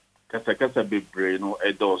 Because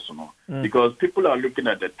people are looking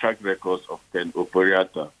at the track records of Ken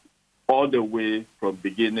Ofori-Atta all the way from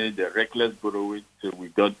beginning, the reckless borrowing till we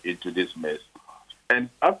got into this mess. And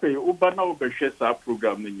after Ubana Ubeshesa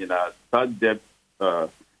program, that debt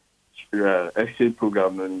exchange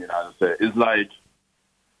program, it's like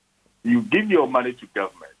you give your money to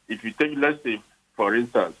government. If you take, let's say, for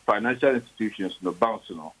instance, financial institutions, banks,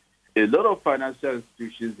 a lot of financial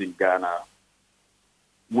institutions in Ghana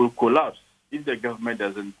will collapse if the government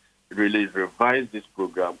doesn't really revise this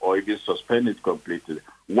program or even suspend it completely.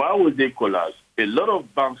 Why would they collapse? A lot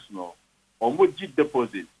of banks almost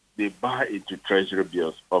deposits, they buy into treasury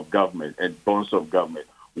bills of government and bonds of government.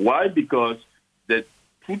 Why? Because the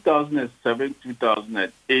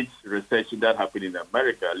 2007-2008 recession that happened in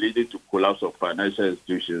America, leading to collapse of financial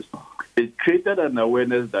institutions, it created an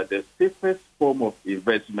awareness that the safest form of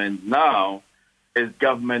investment now is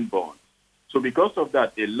government bonds. So because of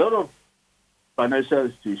that, a lot of financial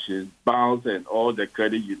institutions, banks, and all the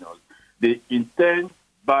credit unions, they intend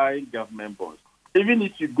buying government bonds. Even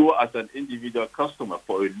if you go as an individual customer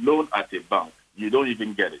for a loan at a bank, you don't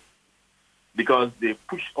even get it because they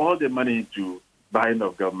push all the money into buying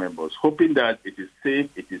of government bonds, hoping that it is safe,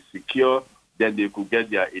 it is secure, then they could get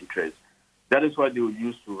their interest. That is what they will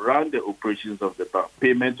use to run the operations of the bank,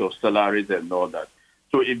 payment of salaries and all that.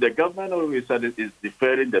 So if the government all of a sudden is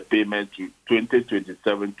deferring the payment to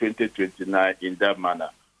 2027, 2029 in that manner,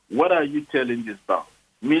 what are you telling this bank?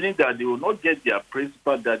 Meaning that they will not get their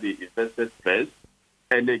principal that they invested first,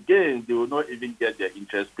 and again, they will not even get their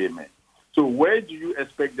interest payment. So where do you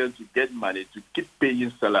expect them to get money to keep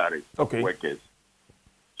paying salaries of workers?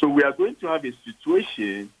 So we are going to have a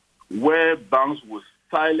situation where banks will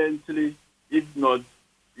silently, if not,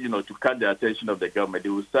 to cut the attention of the government, they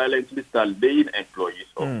will silently start laying employees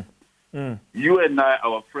off. You and I,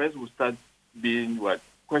 our friends, will start being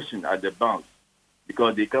questioned at the banks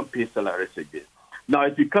because they can't pay salaries again. Now,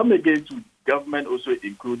 if you come again to government, also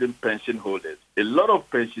including pension holders, a lot of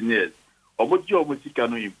pensioners, they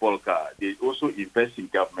also invest in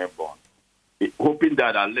government bonds, hoping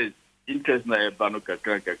that at least interest they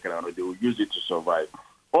will use it to survive.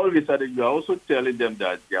 All of a sudden, you are also telling them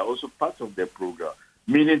that they are also part of the program,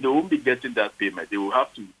 meaning they won't be getting that payment. They will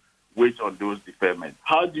have to wait on those deferments.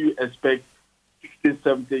 How do you expect 60,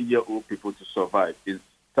 70-year-old people to survive in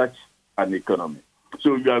such an economy?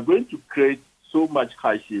 So you are going to create so much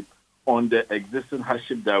hardship on the existing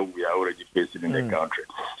hardship that we are already facing in the country.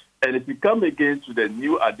 And if you come again to the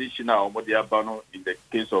new additional in the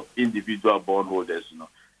case of individual bondholders,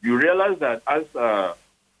 you realize that, as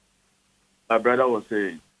my brother was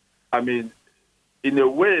saying, I mean, in a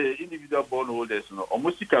way, individual bondholders,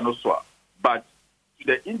 almost cannot swap, but to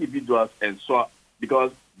the individuals and swap,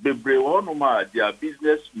 because they are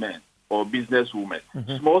businessmen or businesswomen,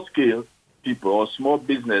 small scale people or small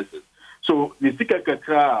businesses. So the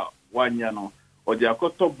Sikakakra Wanyano or their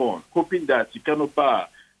cotton bond, hoping that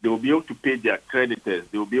they will be able to pay their creditors,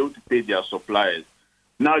 they will be able to pay their suppliers.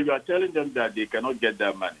 Now you are telling them that they cannot get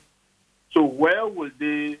that money. So where will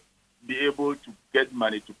they be able to get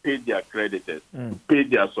money to pay their creditors, to pay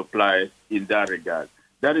their suppliers in that regard?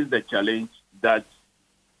 That is the challenge that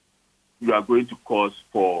you are going to cause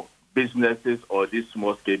for businesses or these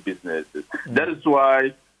small-scale businesses. That is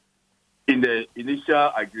why in the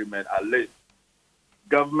initial agreement, at least,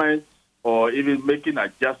 government or even making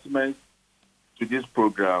adjustments to this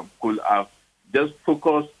program could have just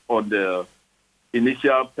focused on the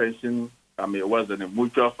initial pension, the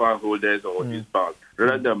mutual fund holders or these banks,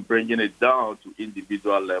 rather than bringing it down to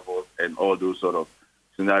individual levels and all those sort of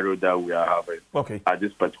scenarios that we are having at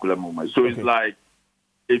this particular moment. So it's like,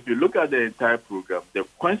 if you look at the entire program, the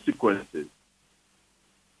consequences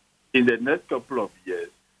in the next couple of years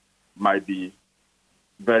might be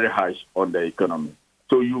very harsh on the economy.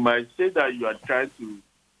 So you might say that you are trying to,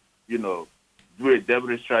 do a debt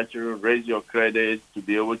restructuring, raise your credit to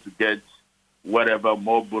be able to get whatever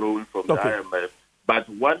more borrowing from the IMF. But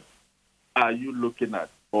what are you looking at?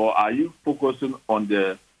 Or are you focusing on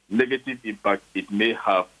the negative impact it may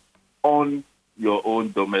have on your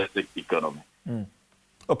own domestic economy?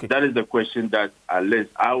 Okay. That is the question that at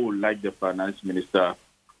least I would like the finance minister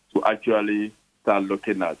to actually start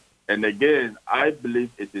looking at. And again, I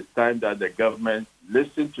believe it is time that the government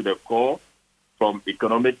listen to the call from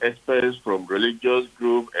economic experts, from religious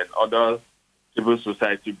groups, and other civil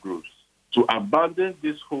society groups to abandon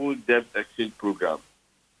this whole debt exchange program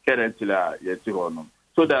currently,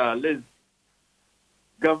 so that at least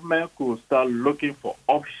government could start looking for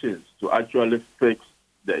options to actually fix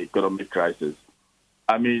the economic crisis.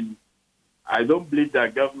 I mean, I don't believe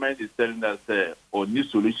that government is telling us only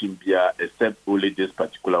solution here except only this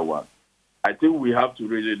particular one. I think we have to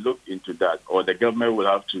really look into that, or the government will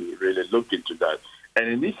have to really look into that. And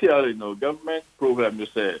initially, government program, you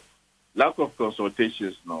say, lack of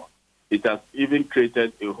consultations, it has even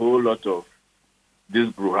created a whole lot of this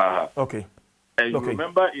brouhaha. Okay. And you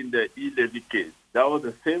remember in the e-levy case, that was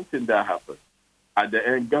the same thing that happened. At the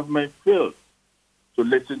end, government failed to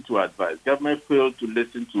listen to advice. Government failed to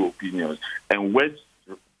listen to opinions and went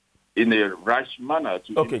in a rash manner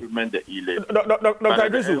to implement the e-levy.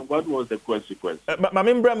 Dr. What was the consequence?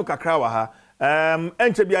 Mamimbrem Kakrawaha,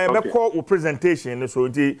 presentation, so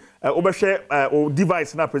the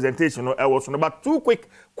device na presentation was about 2 quick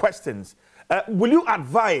questions. Will you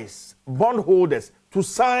advise bondholders to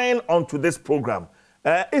sign onto this program?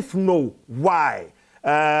 If no, why?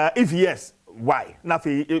 If yes, why?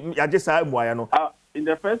 In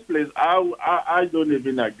the first place, I don't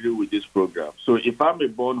even agree with this program. So if I'm a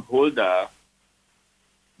bondholder,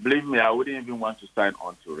 believe me, I wouldn't even want to sign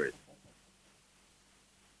on to it.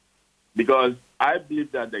 Because I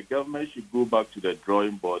believe that the government should go back to the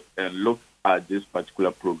drawing board and look at this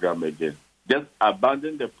particular program again. Just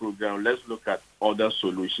abandon the program. Let's look at other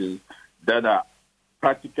solutions that are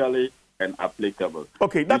practically and applicable.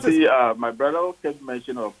 Okay, that's my brother kept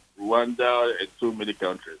mentioning of Rwanda and so many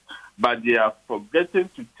countries, but they are forgetting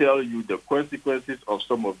to tell you the consequences of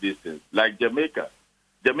some of these things. Like Jamaica.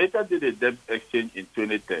 Jamaica did a debt exchange in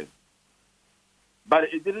 2010,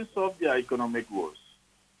 but it didn't solve their economic woes.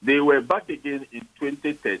 They were back again in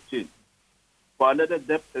 2013 for another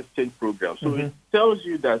debt exchange program. So it tells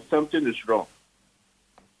you that something is wrong.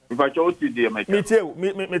 If I told you Jamaica. Because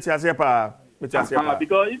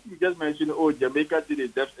if you just mention, Jamaica did a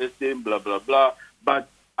debt exchange, blah, blah, blah, but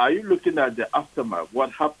are you looking at the aftermath?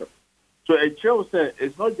 What happened? So a chair said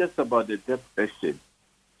it's not just about the debt exchange.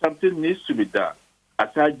 Something needs to be done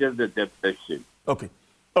aside just the debt exchange. Okay.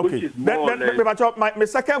 Okay. My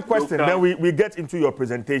second question, then we get into your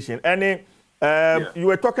presentation. You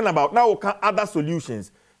were talking about now other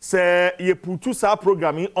solutions. Say you put our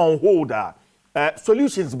programming on hold.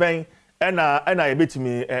 Solutions being and I bet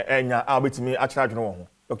me and I'll bet me actually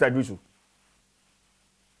Dr. Adwisu.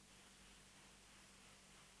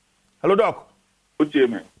 Hello, Doc. What do you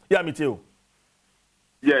mean? Yeah, me too.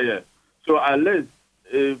 Yeah. So unless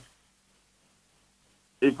if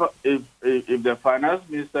the finance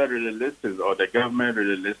minister really listens or the government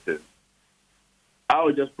really listens, I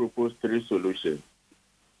would just propose 3 solutions.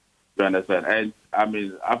 You understand? And I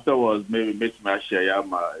mean, afterwards, maybe Ms.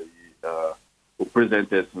 Mashayama will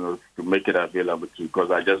present it to make it available to, because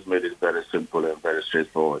I just made it very simple and very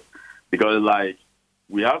straightforward. Because, like,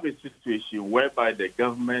 we have a situation whereby the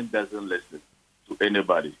government doesn't listen to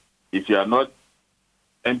anybody. If you are not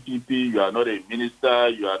MPP, you are not a minister,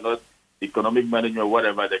 you are not economic manager,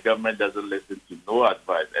 whatever, the government doesn't listen to no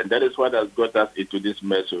advice. And that is what has got us into this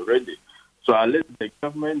mess already. So unless the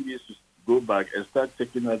government needs to go back and start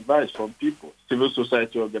taking advice from people, civil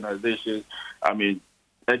society organizations,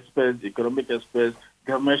 experts, economic experts,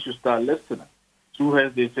 government should start listening. 2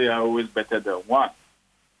 heads, they say, are always better than 1.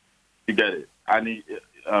 You get it? And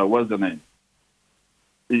what's the name?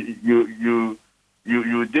 You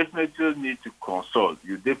definitely need to consult.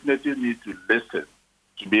 You definitely need to listen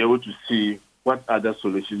to be able to see what other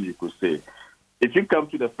solutions you could say. If you come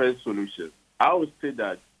to the first solution, I would say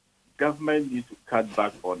that government needs to cut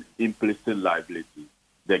back on implicit liability.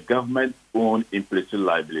 The government own implicit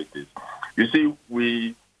liabilities. You see,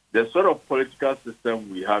 the sort of political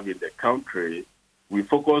system we have in the country, we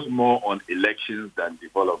focus more on elections than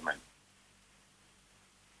development.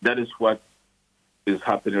 That is what is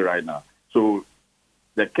happening right now. So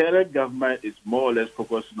the current government is more or less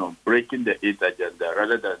focusing on breaking the 8th agenda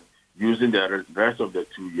rather than using the rest of the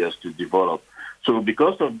 2 years to develop. So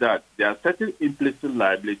because of that, there are certain implicit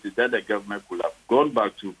liabilities that the government could have gone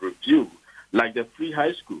back to review, like the free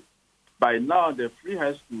high school. By now, the free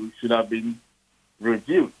high school should have been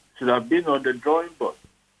reviewed, should have been on the drawing board,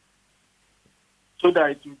 so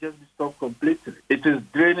that it will just be stopped completely. It is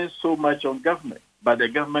draining so much on government, but the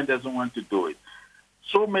government doesn't want to do it.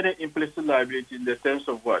 So many implicit liabilities in the terms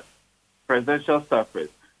of what? Presidential staffers.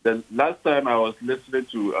 The last time I was listening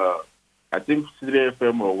to, I think,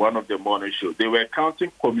 CDFM or one of the morning shows, they were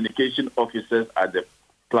counting communication officers at the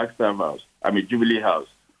Flagstaff House, Jubilee House.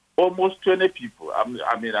 Almost 20 people.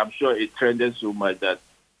 I'm sure it trended so much that,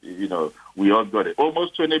 we all got it.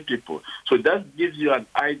 Almost 20 people. So that gives you an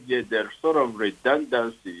idea, the sort of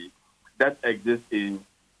redundancy that exists in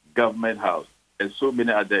government house and so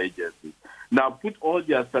many other agencies. Now put all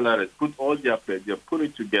their salaries, put all their pay, put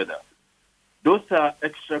it together. Those are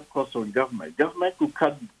extra costs on government. Government could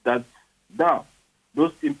cut that down,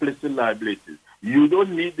 those implicit liabilities. You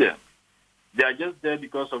don't need them. They are just there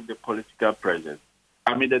because of the political pressure.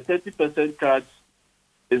 The 30% cut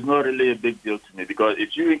is not really a big deal to me, because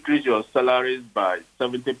if you increase your salaries by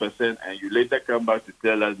 70% and you later come back to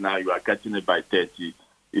tell us now you are cutting it by 30%,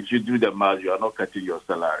 if you do the math, you are not cutting your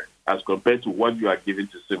salary as compared to what you are giving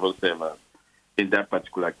to civil servants in that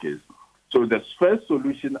particular case. So the first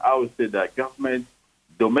solution, I would say that government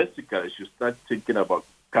domestically should start thinking about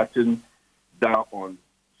cutting down on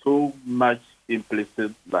so much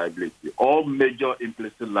implicit liability. All major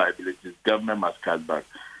implicit liabilities, government must cut back.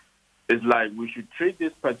 It's like we should treat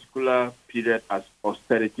this particular period as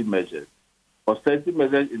austerity measures. Austerity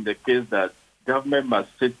measures in the case that government must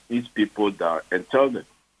sit these people down and tell them,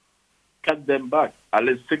 cut them back. At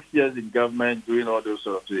least 6 years in government doing all those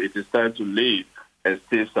sorts of things. It is time to leave and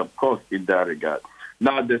save some costs in that regard.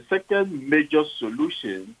 Now, the second major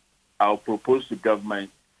solution I'll propose to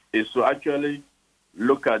government is to actually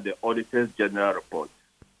look at the Auditor's General report.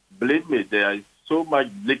 Believe me, there is so much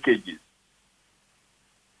leakages.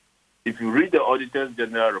 If you read the Auditor's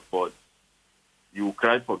General report, you will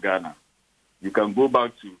cry for Ghana. You can go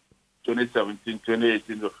back to 2017,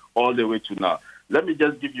 2018, all the way to now. Let me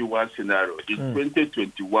just give you one scenario. In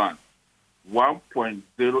 2021,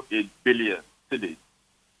 1.08 billion cedis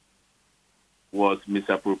was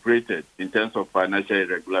misappropriated in terms of financial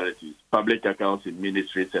irregularities, public accounts in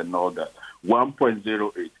ministries and all that.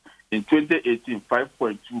 1.08. In 2018,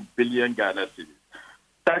 5.2 billion Ghana cedis.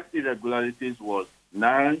 Tax irregularities was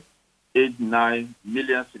 989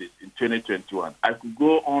 million cedis in 2021. I could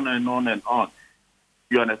go on and on and on.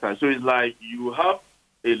 You understand? So it's like you have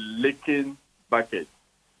a leaking bucket.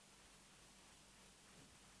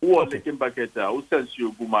 Who are leaking bucket? Who sends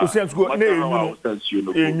you Guma?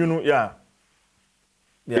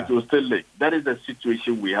 Yeah. It will still leak. That is the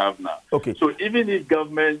situation we have now. Okay. So even if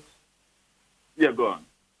government, go on.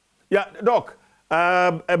 Yeah, Doc.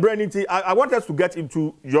 Brennan, I want us to get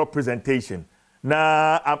into your presentation.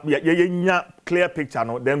 Now, clear picture.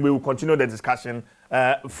 No, then we will continue the discussion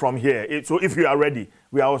from here. So if you are ready,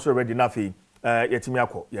 we are also ready. Nafi,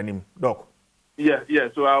 Yetimiako, Yanim, Doc. Yeah.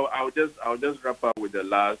 So I'll just wrap up with the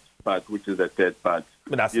last part, which is the third part.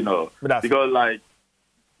 Because like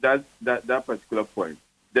that particular point.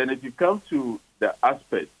 Then if you come to the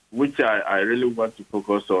aspect which I really want to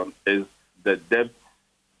focus on is the debt.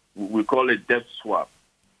 We call it debt swap.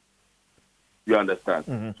 You understand?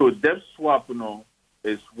 Mm-hmm. So debt swap,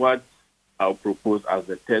 is what I'll propose as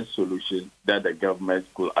the third solution that the government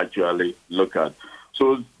could actually look at.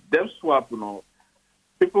 So debt swap,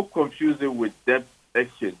 people confuse it with debt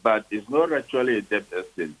exchange, but it's not actually a debt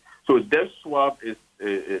exchange. So debt swap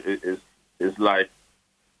is like,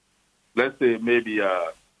 let's say maybe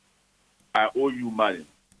I owe you money.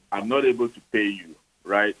 I'm not able to pay you,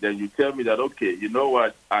 right? Then you tell me that, okay, you know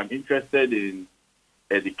what? I'm interested in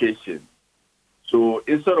education. So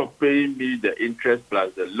instead of paying me the interest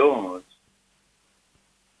plus the loans,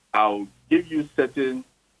 I'll give you certain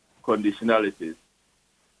conditionalities.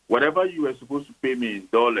 Whatever you were supposed to pay me in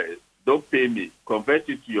dollars, don't pay me. Convert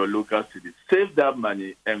it to your local city. Save that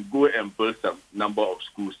money and go and build some number of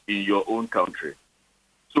schools in your own country.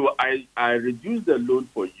 So I reduce the loan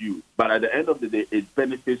for you, but at the end of the day, it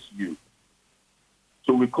benefits you.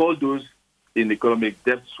 So we call those in economic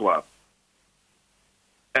debt swap.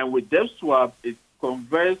 And with debt swap, it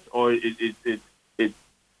converts or it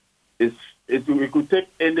could take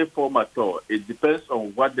any form at all. It depends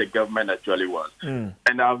on what the government actually wants.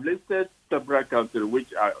 And I've listed several countries,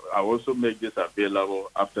 which I also make this available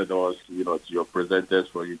afterwards, to your presenters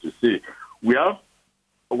for you to see. We have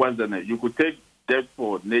what's the name? You could take debt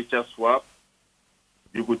for nature swap.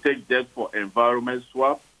 You could take debt for environment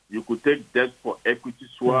swap. You could take debt for equity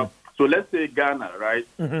swap. So let's say Ghana, right?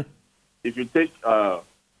 If you take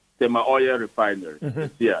Tema Oil Refinery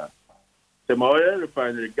here, Tema Oil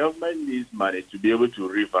Refinery, government needs money to be able to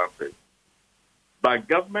revamp it. But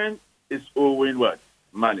government is owing what?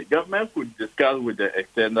 Money. Government could discuss with the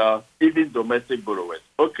external, even domestic borrowers.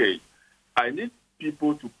 Okay, I need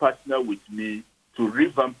people to partner with me to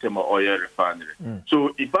revamp Tema Oil Refinery.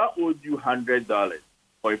 So if I owed you $100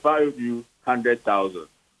 or if I owed you 100,000,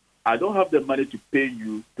 I don't have the money to pay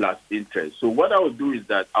you plus interest. So what I will do is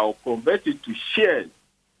that I'll convert it to shares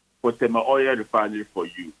for Tema Oil Refinery for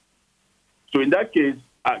you. So in that case,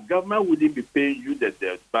 government wouldn't be paying you the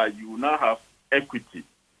debt, but you will now have equity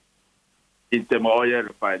in Tema Oil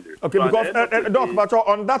Refinery. Okay, so because Doc, but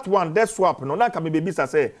on that one, that swap, no, that can be baby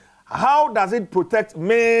say, how does it protect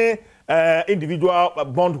me individual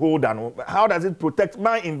bondholder? How does it protect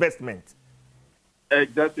my investment?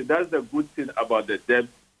 Exactly, that's the good thing about the debt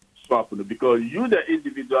swap, because you, the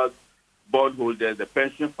individual bondholders, the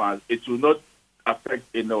pension funds, it will not affect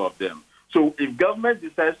any of them. So if government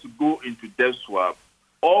decides to go into debt swap,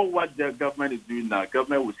 all what the government is doing now,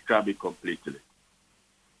 government will scrap it completely.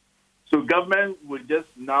 So government will just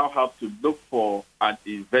now have to look for an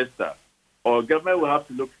investor, or government will have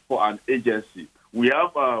to look for an agency. We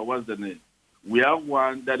have, what's the name? We have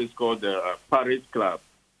one that is called the Paris Club,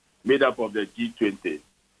 made up of the G20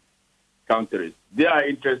 countries. They are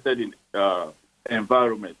interested in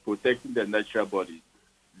environment, protecting the natural bodies,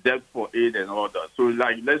 debt for aid and all that. So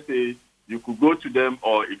like, let's say you could go to them,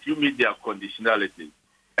 or if you meet their conditionality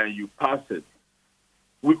and you pass it,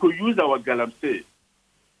 we could use our galamsey,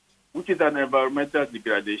 which is an environmental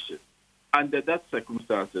degradation. Under that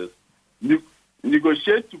circumstances,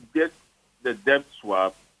 negotiate to get the debt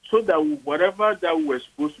swap so that whatever that we were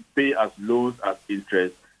supposed to pay as loans, as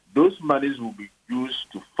interest, those monies will be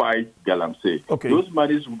used to fight galamsey. Okay. Those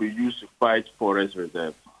monies will be used to fight forest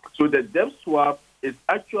reserve. So the debt swap is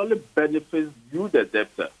actually benefits you, the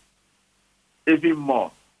debtor, even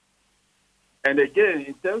more. And again,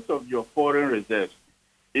 in terms of your foreign reserves,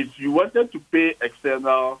 if you wanted to pay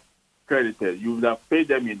external creditors, you would have paid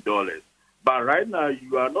them in dollars. But right now,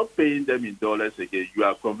 you are not paying them in dollars again. You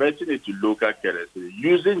are converting it to local currency,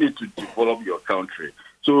 using it to develop your country.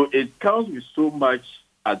 So it comes with so much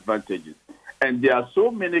advantages. And there are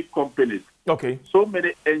so many companies, so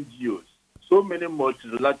many NGOs, so many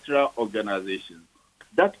multilateral organizations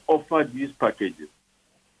that offer these packages.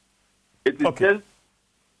 It is just,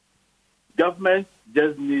 government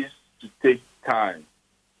just needs to take time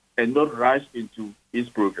and not rush into its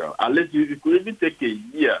program. Unless you could even take a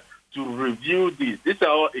year to review this. These are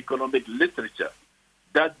all economic literature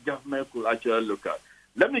that government could actually look at.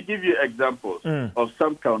 Let me give you examples of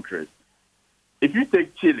some countries. If you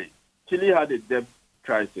take Chile, Chile had a debt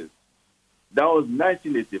crisis. That was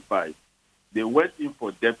 1985. They went in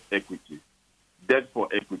for debt for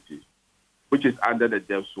equity, which is under the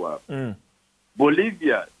debt swap.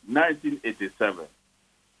 Bolivia, 1987.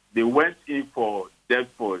 They went in for debt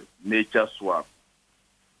for nature swap.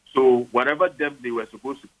 So whatever debt they were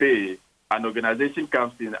supposed to pay, an organization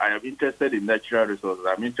comes in, I am interested in natural resources,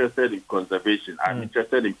 I'm interested in conservation, I'm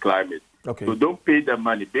interested in climate. So don't pay the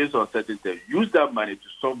money based on certain things. Use that money to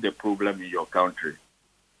solve the problem in your country.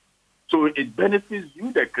 So it benefits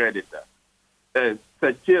you, the creditor.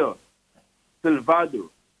 Sechel, Salvador,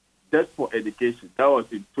 debt for education, that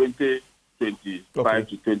was in 2025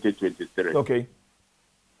 to 2023.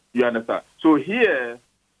 You understand? So here,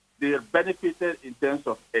 they benefited in terms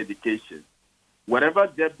of education. Whatever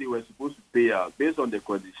debt they were supposed to pay out, based on the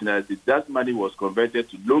conditionality, that money was converted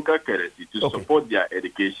to local currency to support their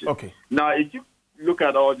education. Now, if you look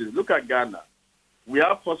at all this, look at Ghana. We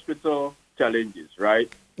have hospital challenges,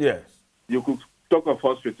 right? Yes. You could talk of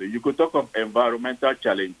hospital. You could talk of environmental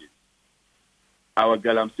challenges. Our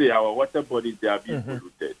galamsey, our water bodies, they are being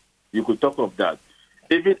polluted. You could talk of that.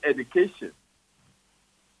 Even education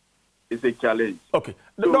is a challenge. So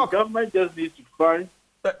Doc, government just needs to find...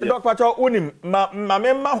 Doc Pacho, unim, ma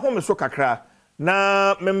member home so kakra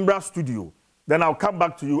na member studio. Then I'll come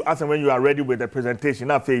back to you as and when you are ready with the presentation.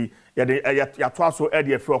 Now, ya twaso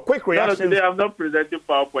edi for quick reaction. No, today I'm not presenting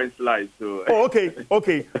PowerPoint slides. So. Oh,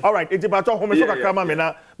 okay. All right. Eti Pacho home so kakra ma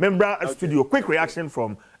mena member studio. Quick reaction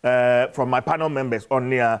from my panel members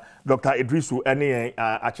on Dr. Idrisu and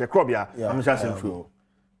Achekrobia.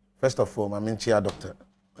 First of all, I'm in chair, Doctor.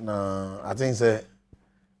 I think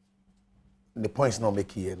the points not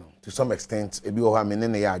make here, to some extent, a bit of a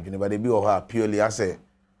minute, but a bit of purely as a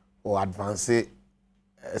or advanced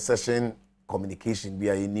session communication, be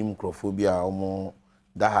a microphobia or more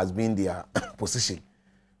that has been their position.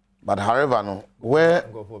 But however, no,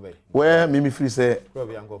 where Mimi Free say,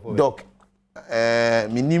 Doc,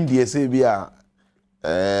 minim DSA be a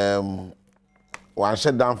one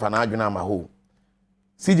shut down for an argument, my whole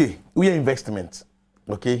CJ, we are investment,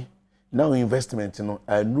 okay? Now investment,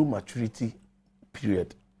 a new maturity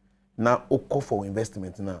period. Now, call for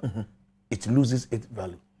investment now, it loses its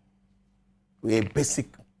value. We are basic.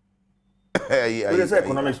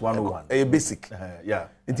 Economics 101. A basic. Yeah.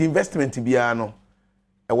 The investment to be it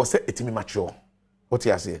was mature. What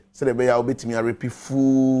you say? So the bear will be to me a repeat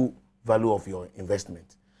full value of your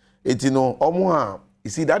investment. It you know, you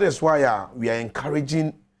see that is why we are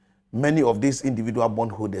encouraging many of these individual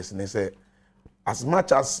bondholders, and they say, as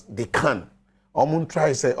much as they can,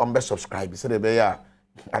 try say subscribe. So the bear,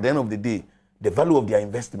 at the end of the day, the value of their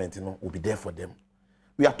investment, will be there for them.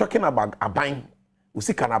 We are talking about a buying. We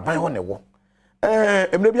see can a buy on a war.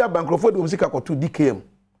 Maybe a bankrupt we see can 2 DKM.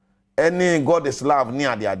 Any God is love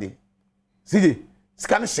near the day. See,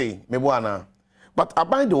 scan say maybe one. But I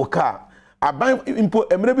buy the car. I buy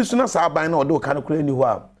import. Maybe soon as I buy no do can create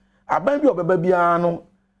anywhere. I buy your baby no.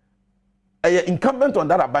 Incumbent on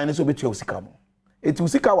that I buy so be Chelsea. It will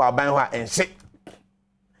see our buying her and shit.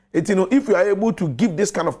 It if you are able to give this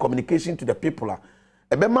kind of communication to the people,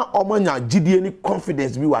 ebema omanya gidi any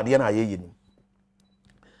confidence bi wade na ye ni.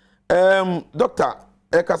 Doctor,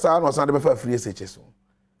 ekasa no san de be free SHS.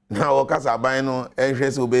 Now okasa ban no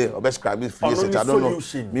ehwe se obe scribe free SHS. I don't know.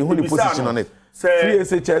 Me who the position on it. Free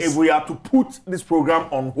SHS. If we are to put this program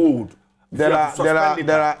on hold, there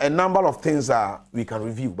are a number of things we can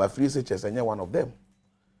review, but free SHS is one of them.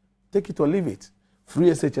 Take it or leave it. Free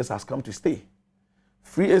SHS has come to stay.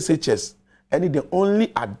 Free SHS, and the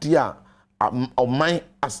only idea of mine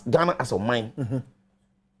as Ghana as of mine.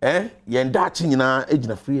 Yendachi na age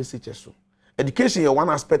free SHS. Education is one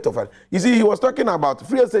aspect of it. You see, he was talking about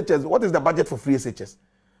free SHS. What is the budget for free SHS?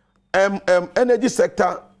 Energy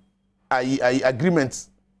sector agreements.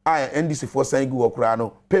 NDC for saying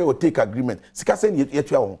gookrano pay or take agreement. Sika say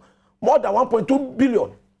more than 1.2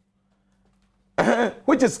 billion.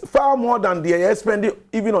 Which is far more than the spending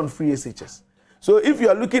even on free SHS. So if you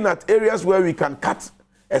are looking at areas where we can cut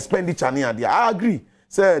expenditure near there, I agree.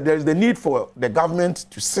 So there is the need for the government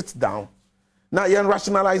to sit down. Now you're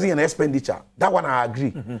rationalizing an expenditure. That one I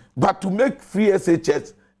agree. But to make free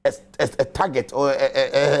SHS a target or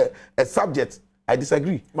a subject, I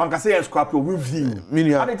disagree. Man can say scrap your review.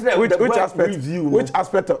 Which aspect? Review, which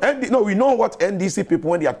aspect of no, we know what NDC people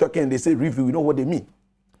when they are talking they say review, we know what they mean.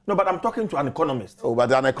 No, but I'm talking to an economist. Oh,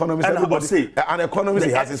 but an economist, everybody say an economist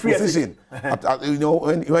he has his position. You know,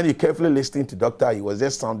 when you carefully listening to doctor, he was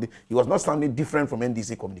not sounding different from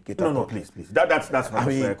NDC communicator. No, please. That's not a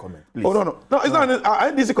fair comment. Please. Oh no, it's not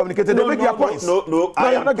NDC communicator. They make their points. No,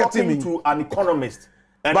 I am talking to an economist.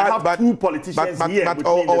 And I have two politicians here.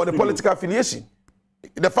 Or the political affiliation.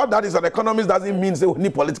 The fact that he's an economist doesn't mean they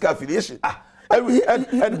need political affiliation.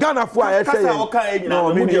 And Ghana for CJ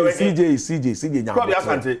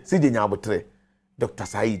Nyabotre, Dr.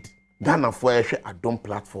 Said, Ghana for Adom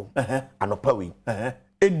platform, and Opawi,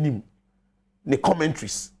 Enim, the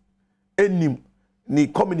commentaries, Enim, the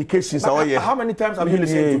communications. How many times have you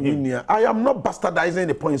listened to him? I am not bastardizing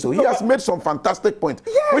the point, so he has made some fantastic points,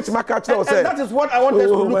 which Makacho said. And that is what I wanted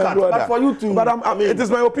to look at, but for you to... But it is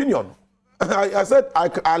my opinion. I said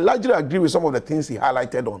I largely agree with some of the things he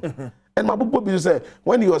highlighted on. And Mabubu said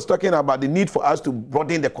when he was talking about the need for us to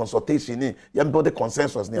broaden the consultation, build the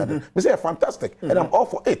consensus near we say fantastic, and I'm all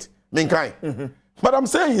for it. But I'm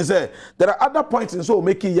saying is there are other points in so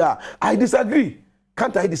making I disagree.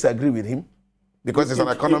 Can't I disagree with him? Because he's an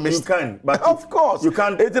economist. You can, but of course you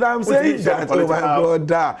can't. I'm saying that. Oh my God,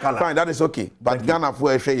 fine, that is okay. But Ghana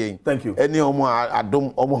for sharing. Thank you. Any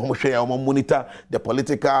monitor the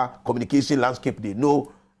political communication landscape. They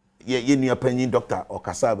know. Ye opinion doctor or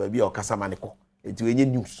kasa baby or kasa maniko. It's any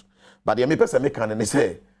news. But the person make and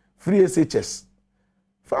say free SHS.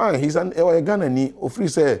 Fine, he's an Ghana ni or free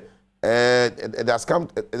say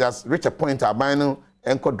that's reached a point of mine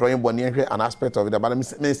and drawing boni an aspect of it. But I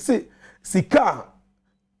say sika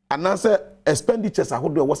and answer expenditures are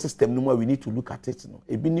what system no more we need to look at it. No,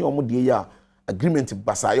 ebi ni omo de ya agreement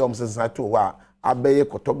basayom sense to wa abeye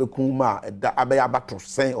kotobe kuma abeye abatro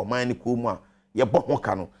sen o man ni kuma ye bo ho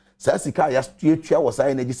ka no. Sika ya was our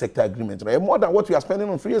energy sector agreement. Right? More than what we are spending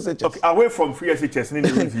on free SHS. Okay, away from free SHS in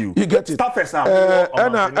the review. You get it. Staffers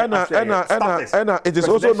it is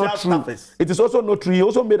also not true. Staffers. It is also not true. He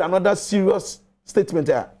also made another serious statement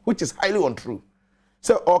there, which is highly untrue.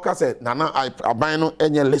 So Oka said, Nana, I buy no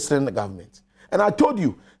any listening the government. And I told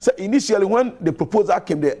you, so initially when the proposal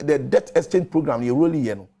came, the debt exchange program, you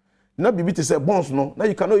really now BBT said bonds no, now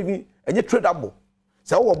you cannot even any tradable.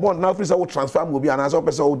 So our bond now free so transfer will be and as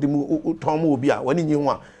person will be when you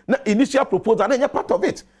want. Now initial proposal and then you're part of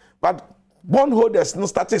it. But bondholders no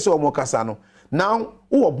started so mokasano. Now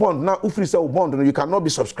who bond now free so bond you cannot be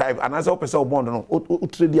subscribed and as person bond no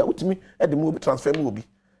trade with me at the move transfer will be.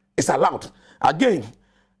 It's allowed. Again,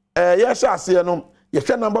 yes I say no You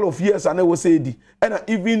share number of years and I will say and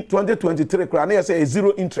even 2023 I say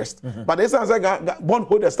zero interest. But this is like bond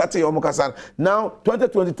holder starting your now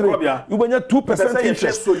 2023 you will get 2%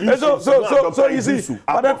 interest. So you see, so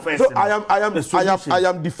I am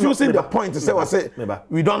diffusing the point to say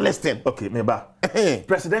we don't listen. Okay, maybe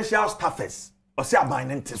presidential staffers or say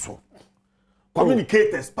abandon so.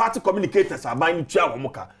 Communicators, party communicators are buying chair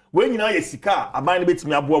omoka. When you know yesika, abandon bit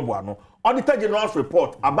me abuabua no. Auditor General's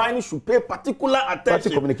report, abandon should pay particular attention. Party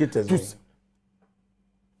communicators.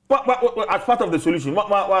 What as part of the solution?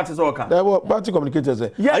 What is all there were party communicators.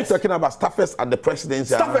 Yes. Are you talking about staffers and the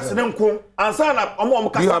presidency? Staffers them come and say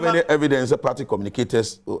do you have any evidence that party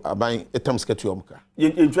communicators are buying a term schedule omoka?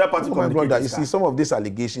 In party communicators. You see some of these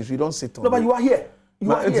allegations we don't sit on. No, but you are here.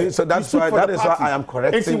 So that's why I am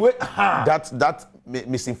correcting that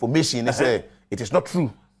misinformation. It is not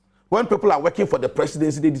true. When people are working for the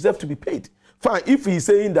presidency, they deserve to be paid. Fine, if he's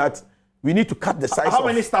saying that we need to cut the size. How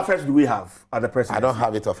many staffers do we have at the presidency? I don't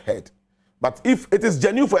have it off head. But if it is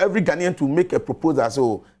genuine for every Ghanaian to make a proposal,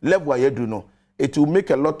 so level where you do know, it will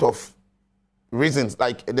make a lot of reasons,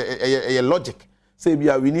 like a logic. Say,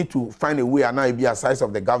 we need to find a way and now be a size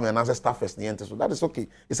of the government and as a staffers. So that is okay.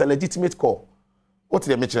 It's a legitimate call. What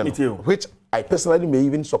they mention, which I personally may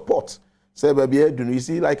even support. Say, baby, you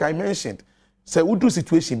see, like I mentioned, say, what do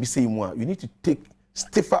situation be saying more? You need to take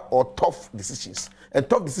stiffer or tough decisions, and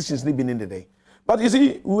tough decisions need been in the day. But you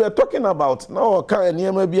see, we were talking about now,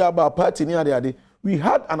 maybe about party near the day. We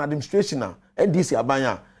had an administration now, NDC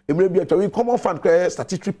Abanya. We common fund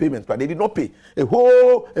statutory payments, but they did not pay a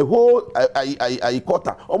whole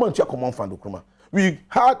quarter. Almost a common fund. We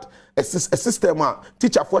had a system,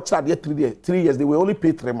 teacher for child 3 years, they were only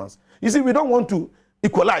paid 3 months. You see, we don't want to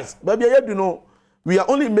equalize. But you know, we are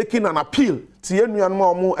only making an appeal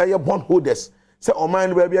to bondholders. Say, oh man,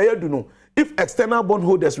 you know, if external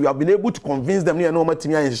bondholders, we have been able to convince them,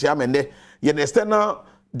 the external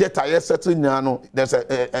debt settled, there's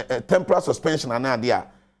a temporary suspension and idea.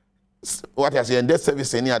 What I say, and debt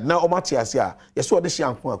service now, yes, what this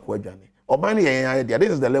young or money,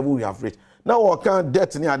 this is the level we have reached. Now, what can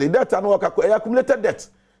debt near the debt and what accumulated debt?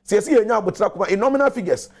 See, now, but in nominal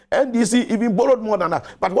figures, NDC even borrowed more than that.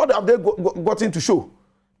 But what have they gotten to show?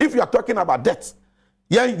 If you are talking about debt,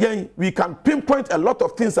 we can pinpoint a lot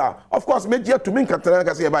of things. Of course, major to me can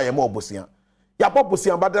say about more Bussian.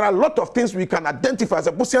 But there are a lot of things we can identify as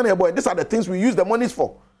a Bussian boy. These are the things we use the monies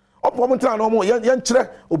for. That's not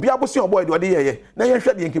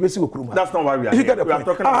why we are here. We are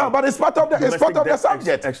talking about but it's part of the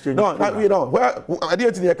subject. Exchange no, you know, where I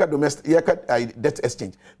didn't domestic debt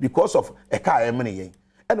exchange because of a car money.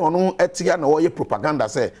 And on Etiana propaganda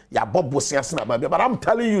say ya Bob Bosia, but I'm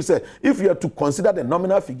telling you, say, if you are to consider the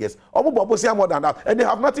nominal figures, Bob Bosia more than that, and they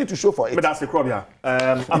have nothing to show for it. But that's the problem.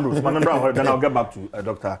 Ambrose, then I'll get back to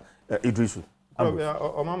Dr. Idrisu. I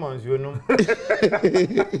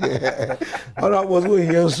was going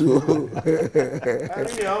here, so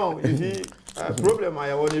you see, problem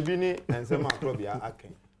I want to be and some probia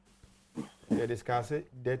akin. They discuss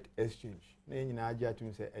debt exchange. Then I just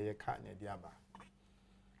say a cat near Diaba.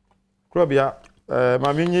 Krobia,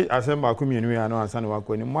 Mamini, assemble community and no answer work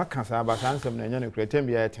when Makasa, but answer and create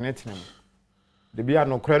me at Netnam. The beer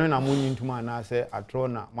no credit and moon into my say at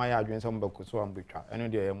Trona, my address on Bokuso and Bika,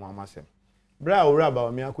 and the Mamma said. Bra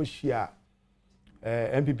Rabba, me I share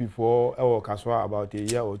MPP for our Kaswa about a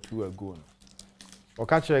year or two ago. Or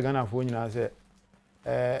catch a gun of when I say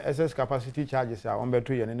SS capacity charges are on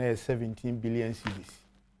battery and 17 billion CDs.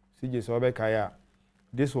 CJs Obekaya.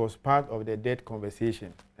 This was part of the debt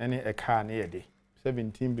conversation. Any a car near day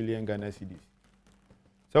 17 billion Ghana cedis.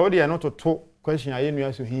 So they are not a talk question. I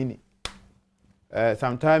knew so hini.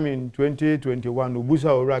 Sometime in 2021,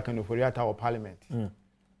 Ubusa Ora can for our parliament.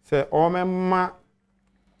 Say, all member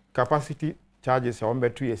capacity charges on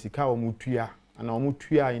battery as Ika or Mutuya and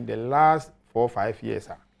Mutuya in the last 4 or 5 years.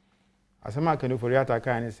 As a man can for Yata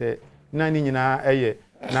can say,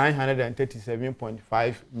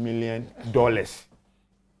 $937.5 million.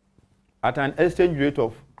 At an exchange rate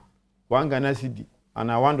of 1 Ghana cedi and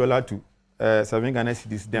 $1 to 7 Ghana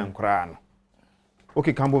cedis then crown.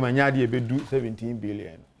 Okay, Cambo Manyadi be do 17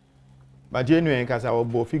 billion. But anyway, because our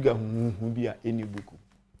bo figure who be any book.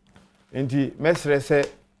 And the mestre say,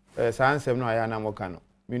 Sans no Ayana Mokano,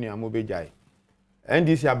 Mini Amobejai. And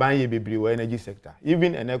this Yabanyi be energy sector,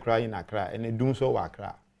 even an Accra in Accra and a doom so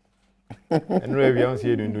Accra. And Revian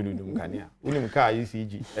see do Kanya. Unimka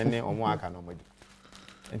ECG and then Omwaka no.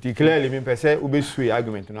 And clearly, me per se, ube sui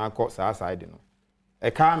argument no court side no.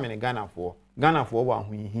 A car in Ghana for one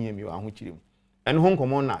who hear me and which him. And home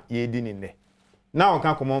common na ye din in there. Now I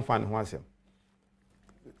can't come on fan once him.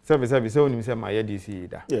 Service only say my DC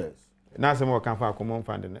da. Yes. Now some more come for common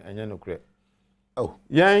fund and you know correct. Oh.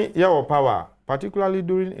 Yeah, power, particularly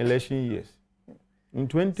during election years. In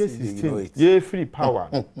 2016, yeah, free power.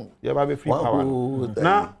 Yeah, baby, free power.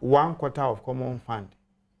 Now 1/4 of common fund.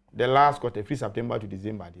 The last quarter, free September to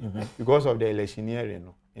December, because of the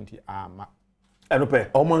electioneering, into Arma. There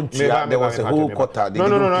was a whole quarter. No,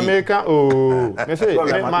 America. Oh, I say,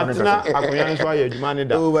 Martina,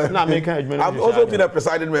 I've also been a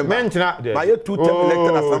presiding member. My 2 term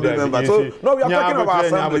elected assembly member. So, no, we are talking about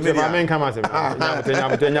assembly.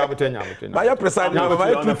 My presiding member,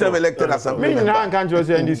 my 2 term elected assembly member. I can't just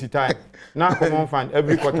say this time. Now, common fund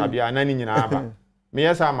every quarter be an any in Abba. Me,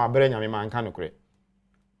 yes, I'm a brain, I'm a man, can't create.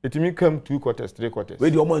 It may come 2 quarters, 3 quarters. Where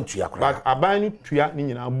do you want to? But I buy you to ya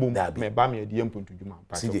in a boom, may buy me a DM to Juma.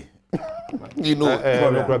 You know,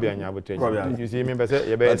 you see me,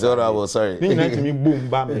 that's all I was sorry. Me boom,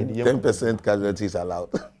 bam, 10% casualties allowed.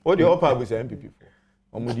 What the upper was MPP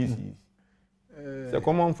for? This is the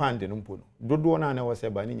common fund in Umpuno. Do one I was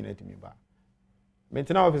said by Nina to me.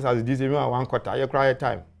 Maintenance officers, this is 1/4. You cry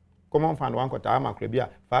time. Common fund 1/4. I'm a crabia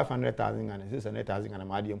 500,000 and 600,000 and a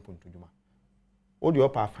medium point to Juma. All the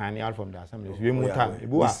upper final from the assembly. We move time.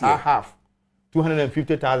 I have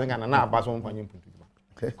 250,000 and now pass on for you.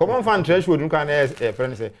 Common fund threshold, you can ask a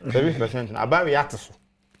friend say 7%. About reactors.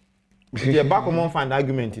 The back common fund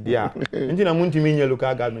argument there. Into the multi-million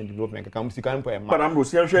local government development comes to come for a man. But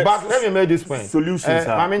let me make this point. Solutions.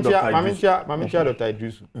 Mamentia Dr.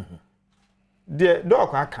 Idrisu. The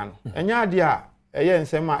dog I can. And ya dear, a yen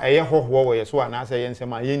sema, a year hot war, so and I say yen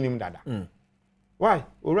sema, yen dada. Why?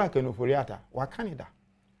 Uraka no Furiata, what Canada?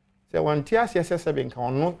 So one tears yes, 7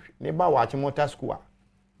 can no neighbor watch motor school.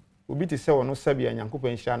 Ubi to sell no Sabia and Yankupa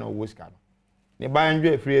and Shano Wuscano. Neighbor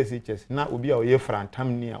enjoy free SHS, not will be our year front,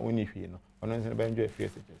 Tamnia, only if you know, or no enjoy free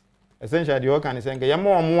SHS. Essentially, the organ is saying,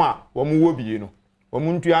 Yamo more, or more be you know, or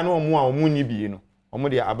Muntiano more, or Muni be you know, or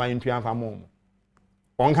Modia Abain Triumph Mom.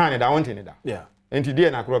 On Canada, I want in it. Yeah. And today,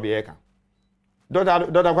 and I crop Eka.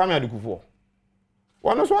 Dr. Kwame Adukufu.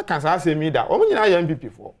 One of what can say me that only I am MPP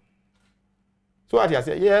for. So what I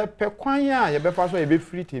say, yeah, Pequania, you better be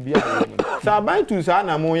free to be a woman. So I buy to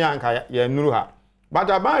Sana Moyanka, ye knew her. But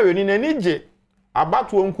I buy in a nije,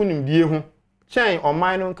 about one couldn't be home. Chain or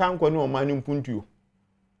mine on Kanko or mine puntu.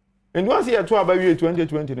 And once here to about you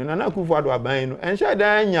 2020, and I could for buying, and shall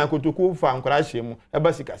then Yakutu farm crash him, a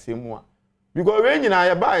basic same one. Because when you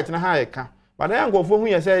I buy it in a high car, but I am go for whom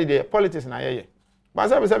you say the politics in a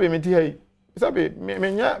but I said, me. Sabi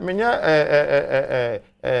menya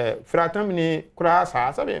fratamni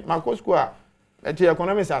krasa sabi makosko a eti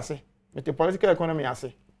economics ase meti political economy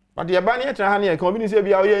ase but the bani etra ha na e say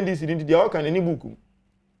bia we ndc ndi dia o kan ni buku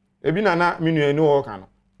ebi na minu enu o kan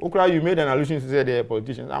okra you made an allusion to say the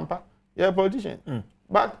politicians ampa yeah politicians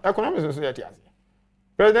but economics society ase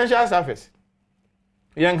presidential service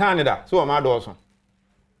yen Canada so ma do so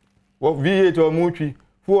wo V8 o mutwi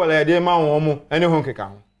fu ole de ma won mo ene ho keka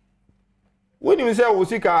ho. When you say we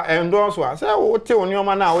seek endorse one, say we tell you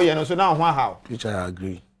man now we so now how. Which I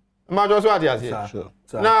agree. Ma just what you say. Sure.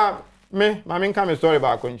 Now me come story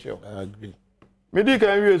about Concho. I agree. Me di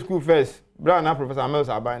can we school first. Bra na Professor Mills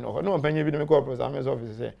abai no. No penye bi me call Professor Mills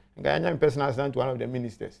office say. Nga nya personal assistant to one of the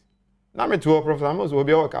ministers. Na me to Professor Mills will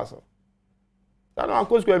be our castle. That no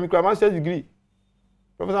go school me master's degree.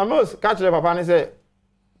 Professor Mills catch the papa and say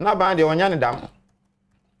na ban de onya ne dam.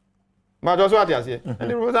 But just what you say.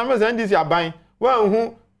 And the Professor Mills NDC are buying. Well,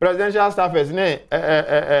 who presidential staff is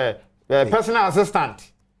personal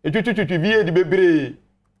assistant. It to VA the baby.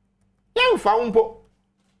 You found po.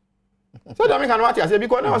 So that me can what you say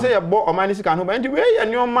because now say a boy or man can home. And the way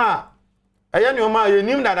and your ma, you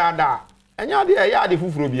name that. And you are the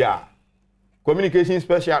fufrobia. Communication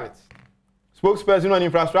specialist, spokesperson on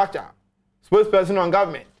infrastructure, spokesperson on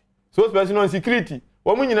government, spokesperson on security.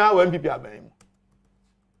 What we now when people are buying.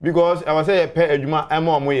 Because I was say a pay ejuma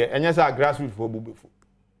emo moye enye say grassroots for bubefo.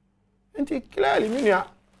 Enti clearly minia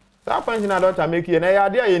that point na doctor make you na ya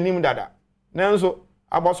de ayenim dada. Nanso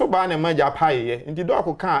aboso ba na maja pa ye. Enti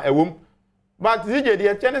doc kan ewom. But zije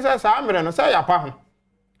de tiene say sa amere no say ya pa ho.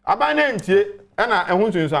 Aba na ntie e na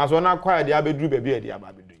ehun sunso aso na kwa de abedru be bi de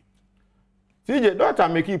aba bedru. Zije doctor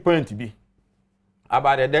make point bi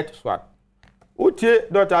about the death swap.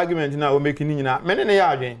 Utie doctor argument na o make ni nyina mene ne ya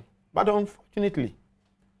adwen. But unfortunately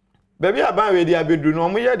baby aban we dia bedru no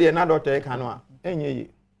mo ye de na doctor e kan no a enye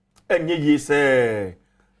yi say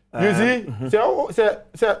you see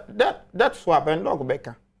say that swap and dog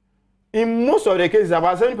beka in most of the cases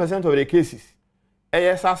about 70% of the cases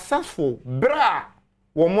a successful bra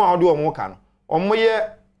wo mo audio mo kan o mo ye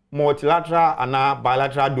multilateral and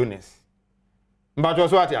bilateral donors Mbacho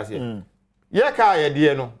so ati ase. Ye ka ye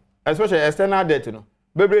de no, especially external debt no.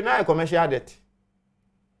 Bebre na commercial debt.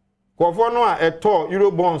 Kwofo no a eto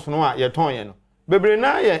euro bonds no a ye ton ye no. Bebre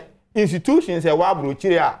na ye institutions e wa bro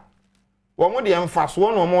chire a. Wo mo de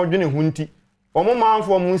emfaso no mo dwene hu nti. Wo mo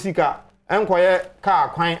manfo mo sika enkoye ka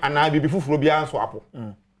kwan ana bibi fufuro bia nso apo.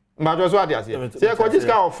 Mbacho so ati ase. Se ko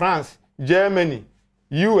jiska of France, Germany,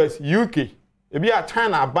 US, UK, ebi a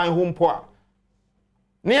China ban home poor.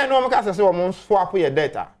 Near no make us say we swap your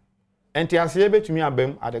data. And TRC betumi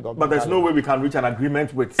abem at the government. But there's no way we can reach an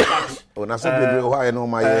agreement with such. Oh, na say baby why no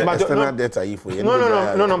my external data if we. No,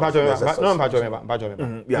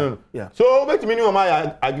 yeah. So betumi no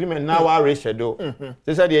my agreement now our reach do.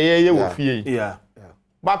 Say say the ye wo fie. Yeah.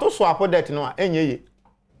 But to swap that no enye ye.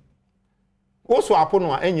 Wo swap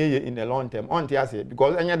no enye ye in the long term on TRC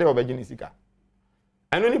because enye dey obegini sika.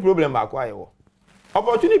 And only problem ba kwa ye wo.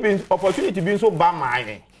 Opportunity being so bad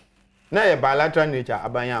mine. Na ye bilateral nature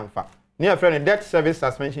abanya mfa. Near friend debt service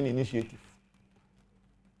suspension initiative.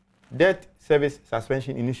 Debt service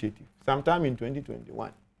suspension initiative sometime in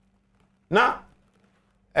 2021. Now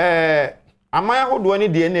amaya ho do any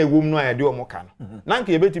DNA wom no ayede o moka no. Na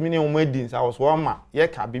nka yebetimi ne omo adins I was one ma ye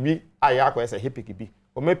ka bibi aya akwa ese hepiki bi.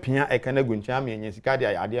 O mapia eka na guncha ma enye sika de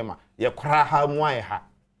ayade ma ye kra ha mu aye ha.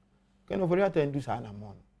 Keno for that ndu sa na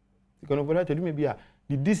mo. Keno for that do me bia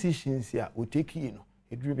the decisions here o take you know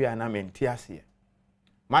it will be an amentias here.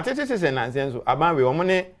 Matete se nansenso abanwe omo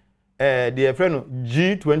ne the friend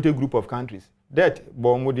G20 group of countries that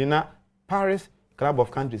bomudina Paris club of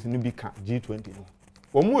countries ni bi ka G20 no.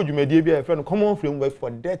 Omo odwumedie bia friend common framework for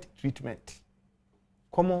debt treatment.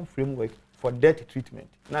 Common framework for debt treatment.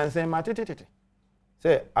 Nansen matete.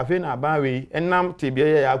 Say afena abanwe enam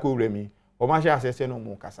tebia ya akowura mi. Omo ahia asese no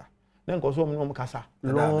mo kasa. Na nkoso omo no kasa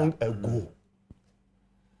long ago.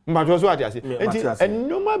 Mbajo so ati ase enti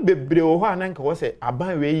enoma bebre wo ho ananka wo se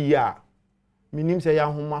aban we yi a minim se ya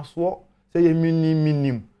homaso se ye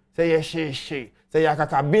minim se ye hye se ya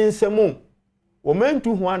kaka bensemu wo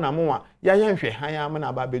mantu ho anamo a ya yenhwe han ya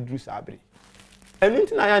na ba bedru sabre enu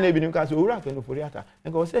ntina ya na ebinim ka se owura kan ofori ata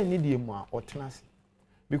nka wo se need mu a otenase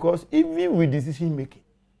because even with decision making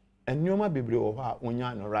enoma bebre wo ho a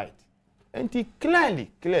onya no right enti clearly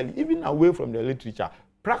even away from the literature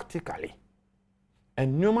practically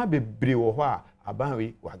and nyoma bebre wo ho a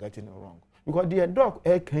abanwe we are getting it wrong because the dog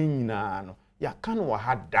kan nyina no ya kan wo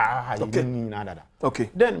ha da nyina dada. Okay,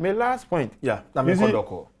 then my last point, yeah, na me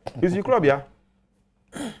kodoko is you club ya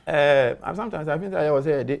sometimes I think I was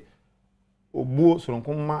say de obuo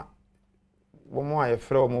soronkoma wo mo aye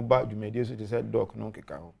frɛ wo ba dwumedie so te say dog no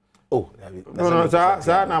keka ho. Oh, no,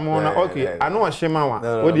 sir, na mo na okay. I know shema wa.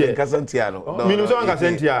 O de kasantia no. Minimum so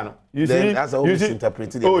kasantia no. You see, that's how we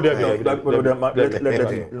interpret it. Oh,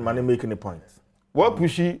 let man making a point. What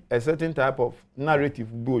pushy a certain type of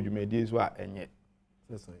narrative board you made this wa enye.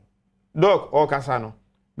 That's right. Dog or kasano.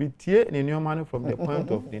 We tie the new man from the point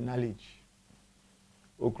of the knowledge.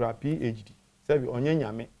 Okra PhD. Say we onye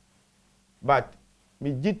nyame. But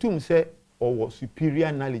me jitum say or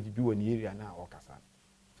superior knowledge be one area na or kasano.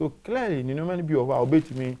 So clearly, you know, many be over obey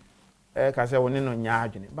to me, Cassa one no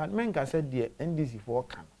nyajin, but men can say the NDC for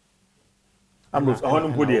can. I'm not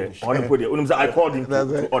on put it. I called him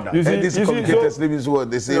to order. You see, this communicators name is what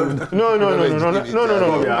they say. No. Don't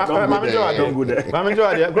go there.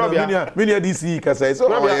 Many DC Cassa so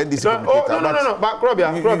NDC. Oh no. But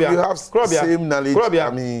Krobia. You have same knowledge. I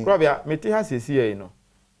mean, Krobia. Me ti has here, you know.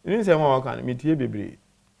 You didn't say more can me ti bebre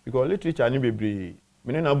because literature ni bebre.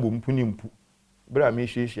 Me na bom puni mpu. Bra me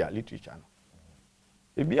hwehwea literature no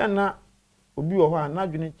e bia na obi wo ho a na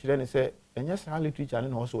dwene kire ne se enye sa literature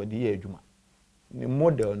no so wade ye adwuma ni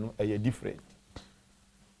model no e different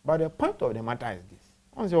but the point of the matter is this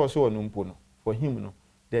on say also no mpo no for him no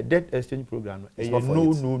the debt exchange program no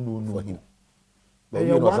no for him but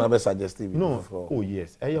you know some suggestive no oh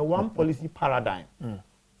yes one policy paradigm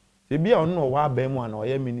se bia on no wa ba mu an o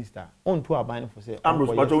ye minister on to aban for say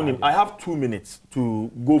Ambrose but I have 2 minutes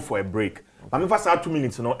to go for a break. I'm first 2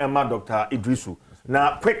 minutes no Emma Dr. Idrisu.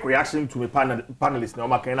 Now quick reaction to my panelists na o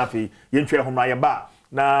maka na fe yentwe homra ye ba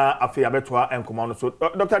na afi abetoa enkoma no so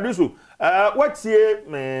Dr. Idrisu what's here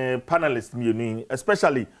panelists me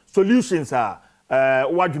especially solutions are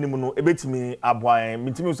wadwene mu no ebetimi aboan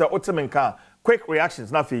mitimi say otemenka quick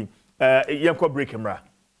reactions na fe yenko break himra.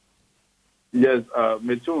 Yes,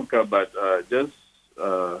 Metunka, but just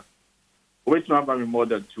wait no about me more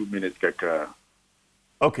than 2 minutes, Kaka.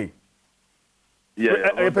 Okay. Yeah.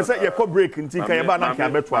 I person you call break until can you ba na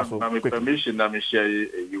can beto aso. My permission na me share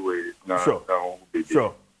you way na. Sure.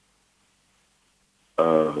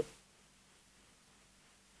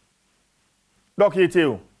 Doc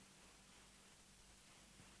Yeteo.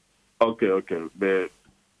 Okay.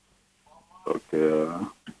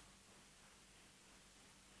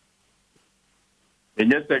 In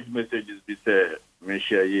your text messages, be said, me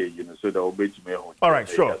share you know, so that will be to me. All right,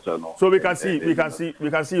 sure. So we can see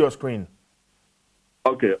your screen.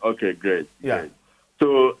 Okay, great. Yeah. Great.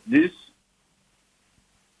 So these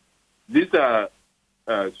are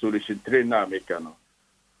solution 3 now, Mekano.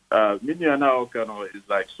 Miniana is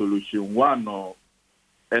like solution 1 or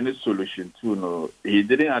any solution 2. No, he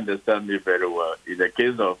didn't understand me very well. In the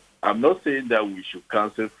case of, I'm not saying that we should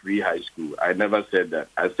cancel free high school. I never said that.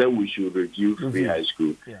 I said we should review free high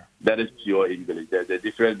school. Yeah. That is pure English. There's a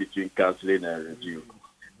difference between canceling and review.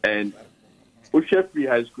 And free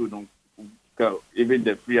high school, even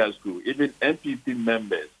the free high school, even MPP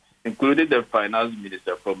members, including the finance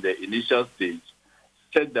minister from the initial stage,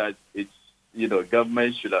 said that it's,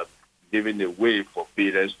 government should have given a way for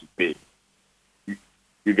parents to pay.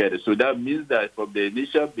 You get it? So that means that from the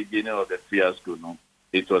initial beginning of the free high school,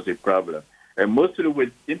 it was a problem. And mostly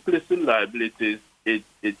with implicit liabilities, it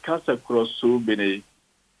cuts across so many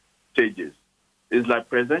stages. It's like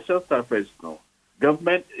presidential staffers,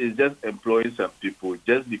 government is just employing some people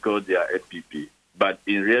just because they are FPP. But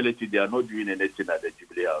in reality, they are not doing anything at the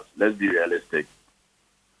Jubilee House. Let's be realistic.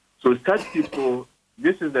 So such people,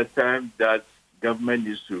 this is the time that government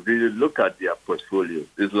needs to really look at their portfolio.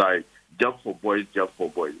 It's like job for boys.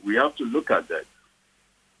 We have to look at that.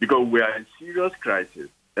 Because we are in serious crisis.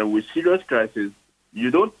 And with serious crisis, you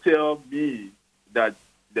don't tell me that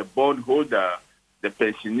the bondholder, the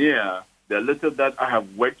pensioner, the little that I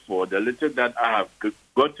have worked for, the little that I have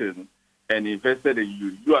gotten and invested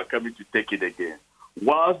in you are coming to take it again.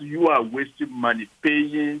 Whilst you are wasting money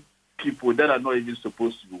paying people that are not even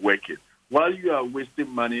supposed to be working, while you are wasting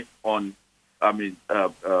money on,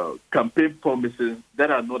 campaign promises that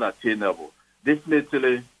are not attainable,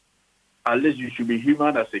 definitely, at least you should be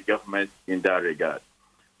human as a government in that regard.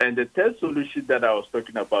 And the third solution that I was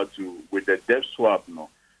talking about with the debt swap,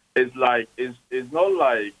 it's not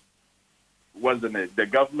like, what's the name? The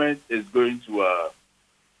government is going to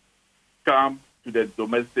come to the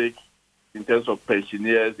domestic in terms of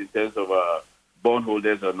pensioners, in terms of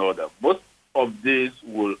bondholders and all that. Most of these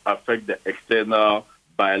will affect the external,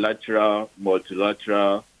 bilateral,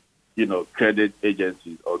 multilateral, credit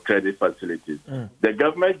agencies or credit facilities. The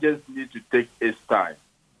government just needs to take its time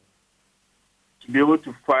to be able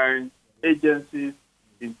to find agencies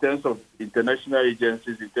in terms of international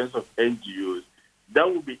agencies, in terms of NGOs, that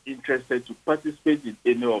will be interested to participate in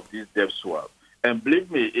any of these debt swaps. And believe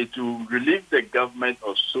me, it will relieve the government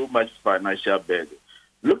of so much financial burden.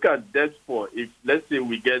 Look at debt for, if let's say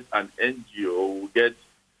we get an NGO, we get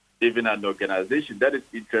even an organization that is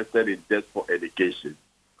interested in debt for education.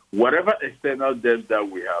 Whatever external debt that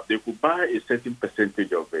we have, they could buy a certain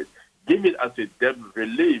percentage of it, give it as a debt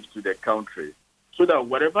relief to the country, so that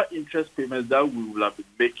whatever interest payments that we will have been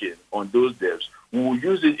making on those debts, we will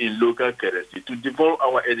use it in local currency to develop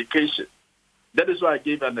our education. That is why I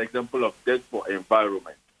gave an example of debt for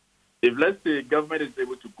environment. If, let's say, government is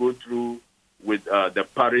able to go through with the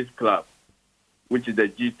Paris Club, which is the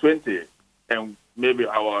G20, and maybe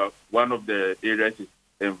one of the areas is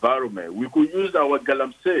environment, we could use our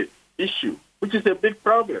Galamsey issue, which is a big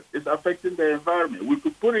problem. It's affecting the environment. We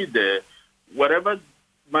could put it there. Whatever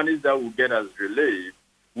money that we'll get as relief,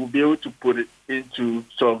 we'll be able to put it into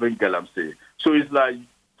solving Galamsey. So it's like,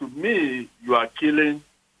 to me, you are killing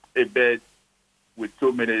a bird with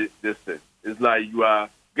so many distance. It's like you are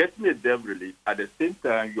getting a debt relief, at the same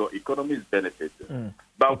time your economy is benefiting.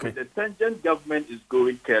 But with the tangent government is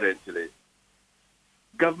going currently,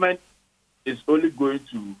 government is only going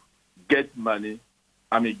to get money,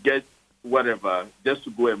 get whatever, just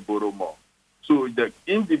to go and borrow more. So the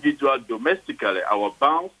individual domestically, our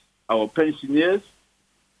banks, our pensioners,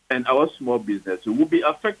 and our small businesses will be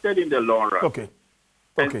affected in the long run.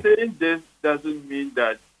 And saying this doesn't mean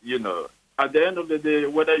that, at the end of the day,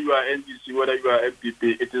 whether you are NDC, whether you are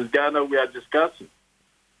MPP, it is Ghana we are discussing.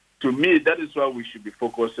 To me, that is what we should be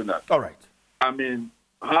focusing on. All right.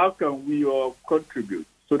 How can we all contribute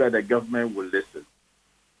so that the government will listen?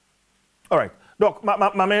 All right. Doc,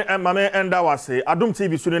 Mame Nnawotwi, Adom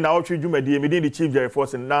TV student, Nnawotwi Yi, me the chief Jerry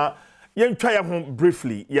Force, now, you try home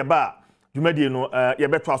briefly, yeba. You may know, you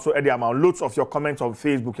better also add the amount. Loads of your comments on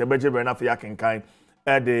Facebook, you better enough for your kind.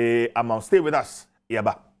 Add the amount. Stay with us,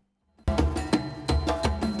 yeba.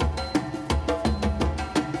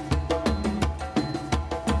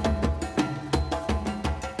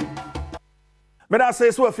 But I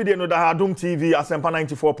say so if you know that Adom TV, Asempa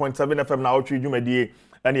 94.7 FM, Nnawotwi Yi,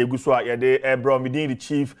 and you go so the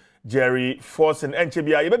chief Jerry Forson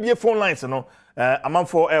Enchebia. You be phone lines, no. I'm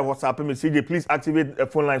for air WhatsApp me CJ. Please activate the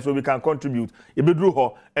phone line so we can contribute. You be do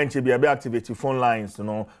ho Enchebia be activate the phone lines, you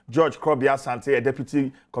know. George Krobia Sante, a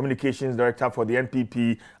deputy communications director for the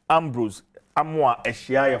NPP. Ambrose Amwa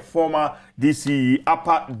Eshia, former DCE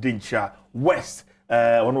Upper Dincha West.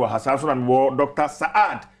 One was Hassan and Dr.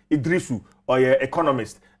 Saad Idrisu, or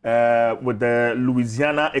economist with the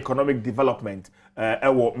Louisiana Economic Development.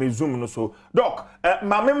 Zoom no so. Doc,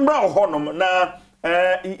 my member honum na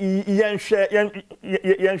yen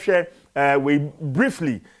share we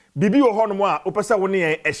briefly. Bibi honum a opesa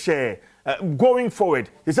woni e share going forward.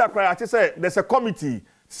 He said I say there's a committee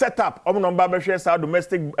set up on number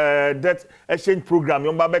domestic debt exchange program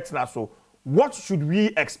so. What should we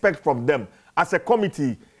expect from them as a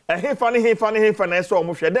committee? So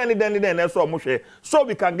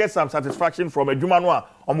we can get some satisfaction from a Jumanwa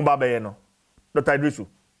Omubabeno. Dr. Idrisu.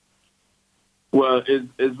 Well,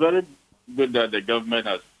 it's very good that the government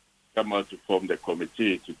has come out to form the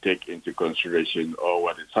committee to take into consideration all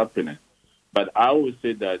what is happening. But I would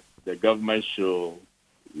say that the government should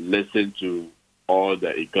listen to all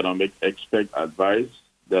the economic expert advice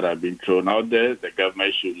that have been thrown out there. The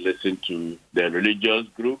government should listen to the religious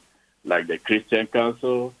group, like the Christian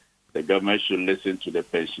Council. The government should listen to the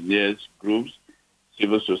pensioners groups,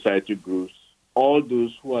 civil society groups, all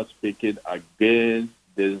those who are speaking against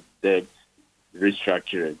this debt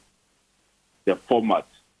restructuring. The format,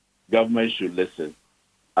 government should listen.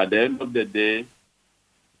 At the end of the day,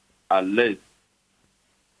 at least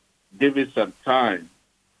give it some time,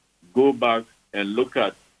 go back and look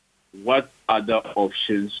at what other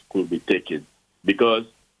options could be taken. Because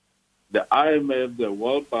the IMF, the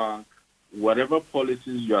World Bank, whatever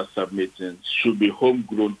policies you are submitting should be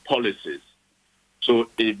homegrown policies. So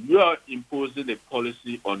if you are imposing a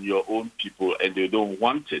policy on your own people and they don't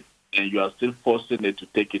want it, and you are still forcing it to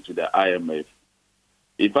take it to the IMF,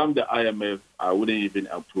 if I'm the IMF, I wouldn't even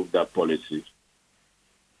approve that policy.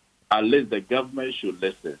 Unless the government should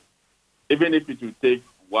listen. Even if it will take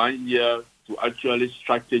 1 year to actually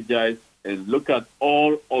strategize and look at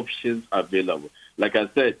all options available. Like I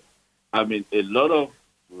said, I mean, a lot of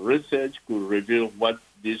research could reveal what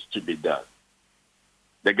needs to be done.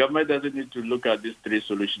 The government doesn't need to look at these three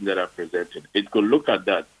solutions that are presented. It could look at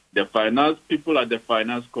that. The finance people at the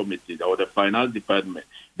finance committee or the finance department,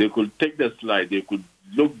 they could take the slide, they could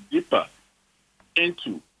look deeper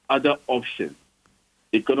into other options.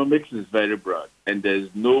 Economics is very broad, and there's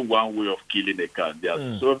no one way of killing a cat. There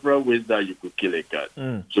are several ways that you could kill a cat.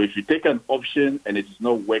 So if you take an option and it is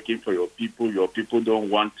not working for your people don't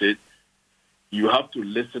want it, you have to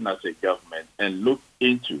listen as a government and look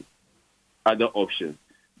into other options.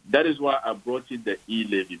 That is why I brought in the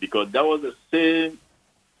e-levy, because that was the same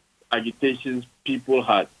agitations people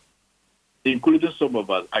had, including some of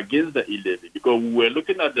us, against the e-levy, because we were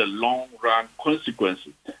looking at the long-run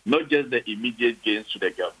consequences, not just the immediate gains to the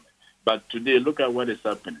government. But today, look at what is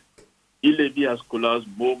happening. E-levy has collapsed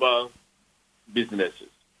mobile businesses.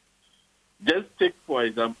 Just take, for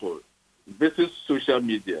example, visit social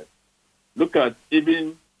media. Look at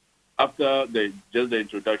even after the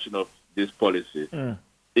introduction of this policy.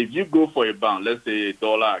 If you go for a bank, let's say a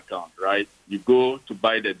dollar account, right? You go to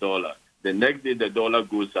buy the dollar. The next day the dollar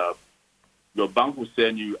goes up. Your bank will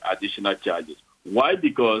send you additional charges. Why?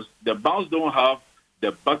 Because the banks don't have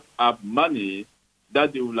the backup money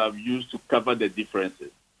that they will have used to cover the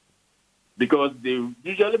differences. Because they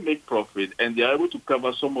usually make profit and they are able to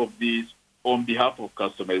cover some of these on behalf of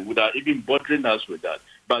customers without even bothering us with that.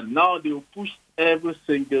 But now they will push every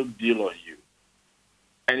single deal on you.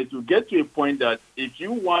 And it will get to a point that if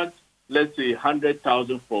you want, let's say,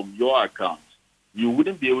 100,000 from your account, you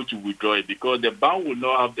wouldn't be able to withdraw it because the bank will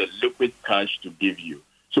not have the liquid cash to give you.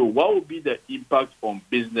 So what will be the impact on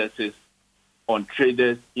businesses, on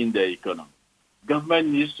traders in the economy? Government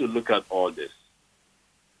needs to look at all this.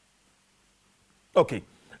 Okay.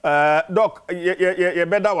 Doc, you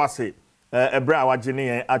better was it. We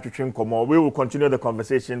will continue the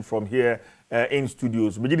conversation from here in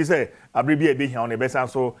studios. But you say, thank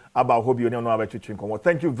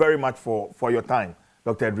you very much for your time,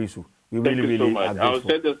 Dr. Idrisu. We really so much. I'll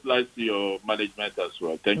send the slides to your management as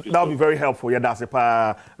well. Thank you. That'll be very helpful. Yeah, that's it.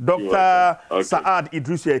 Dr. Saad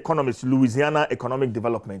Idrisu, economist, Louisiana Economic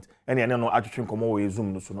Development. And I know Atching Komo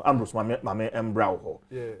Zoom no soon. Ambrose Mame Embrow.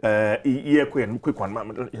 Quick one,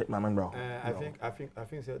 Mame Brow. I think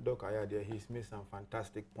that Doc Ayade, he's made some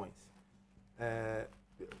fantastic points.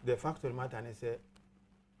 The fact of the matter is that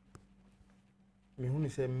me who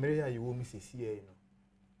say Maria you will miss here, you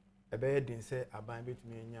know. A bed didn't say a bind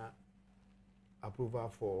between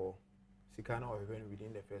approval for Sikana or even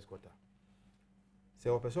within the first quarter. say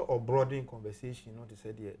a person or broadening conversation not to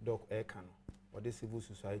say the doc air can or the civil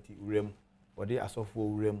society rem or the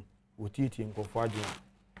asofo rem utiti nkofo adwuma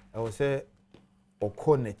I will say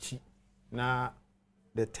okonechi na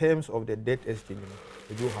the terms of the debt estimate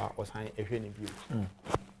do ha or sign a training view.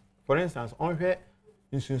 For instance, on here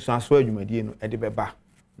insunsanso adwumadie no e de beba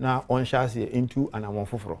na on share into an amount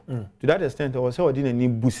foforo. To that extent I was say odi na ni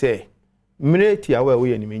bu say mreti awe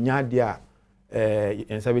we ni menya de a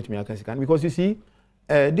ensabet me akan because you see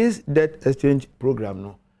this debt exchange program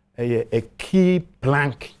no a key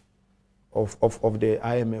plank of the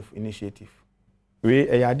IMF initiative. We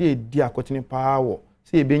ade di akotene power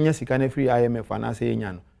say e benya sika na free IMF and say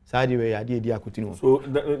enya no saadi we ade di akotene. So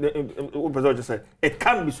the president just said it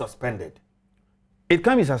can be suspended. It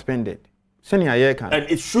can be suspended. Senior year can. And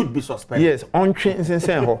it should be suspended. Yes, on train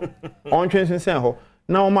sen ho. On train sen ho.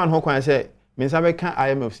 Now man ho kwan say me sabe kan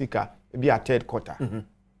IMF sika be a third quarter.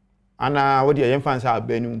 And what the infants are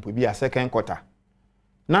being be a second quarter.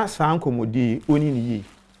 Na sankomodi oni ni yi.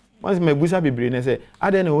 Once my busa be brain say, I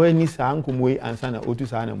don't know when ni sankomwe and sana otu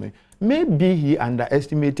sana me. Maybe he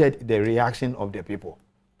underestimated the reaction of the people.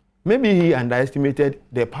 Maybe he underestimated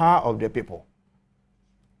the power of the people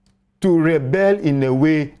to rebel in a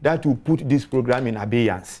way that will put this program in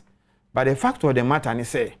abeyance. But the fact of the matter is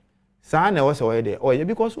say, sana was away there. Oh yeah,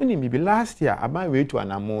 because only maybe last year I buy way to an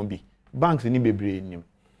amobi. Banks ni be brain.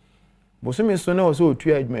 Bosome so na also tu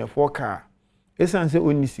adwuma for car. Esan say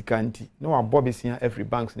oni sikanti. No abobi sia every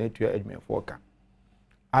banks na tu adwuma for car.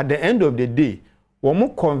 At the end of the day, we mo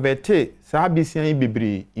convert sa bisian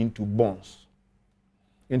bebre into bonds.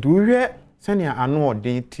 Into we senia ano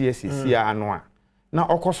odin TSC ano a. Na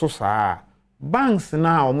okoso saa. Banks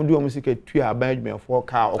na o mo do o mo sika tu adwuma for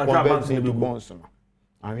car or convert into bonds no.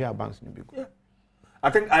 And we are banks no be good. I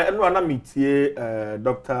think I know na meet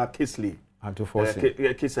Dr. Kisley. Yes.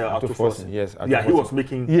 Yeah, he was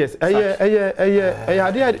making. Yes,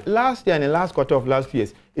 last year and the last quarter of last year,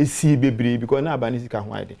 a CBB because now Abanisi can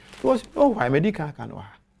wide. It was why medical can.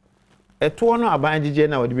 A tuano Abanji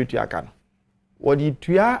now would be to Akan. What did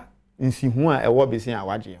Tuya in Sihua a wobby in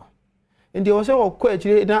Awajio? And they also quite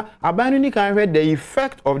now Abanini can read the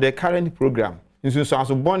effect of the current program. In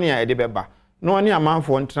Susanso Bonia at the Beba. No any amount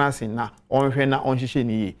for entrancing now on Fena on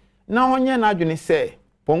Shishini. Now on your Najuni say.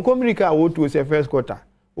 Ponkomrika wo to say first quarter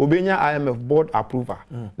obenya IMF board approval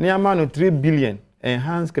near man of 3 billion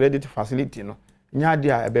enhanced credit facility no nya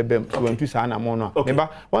dia ebebem 20 sa na mo no meba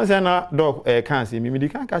once na doc can say me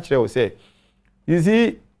can catch you say you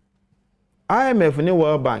see IMF and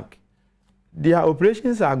World Bank their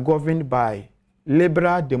operations are governed by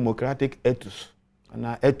liberal democratic ethos and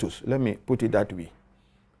ethos let me put it that way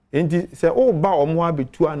and say oh ba omo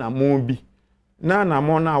abetu na mo bi na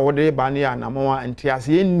mona wode ba ne ya na mo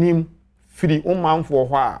antiase enim firi omanfo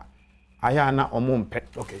ho a aya na omompe.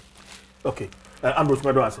 Okay Ambrose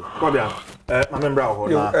Medo ase ko bia ma membra ho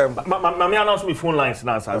na me announce me phone lines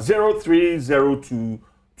now sir 0302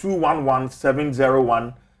 211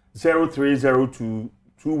 701 0302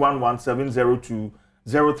 211 702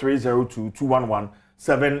 0302 211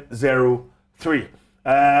 703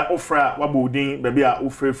 ofra wabodin baby a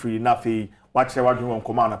ofra free na fe watch wadwon on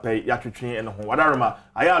command na pay ya twetwe ene ho wadarema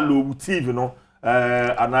aya low TV no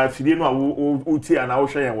ana fidie no a wo ti ana wo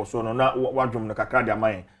hwe yen wo so no na wadwom no kakra de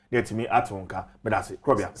aman let me atonka but that's it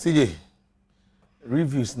Krobia CJ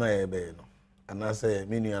reviews na e be no ana say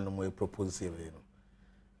menu anu mo propose say no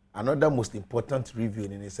another most important review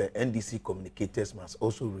in is NDC communicators must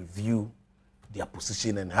also review their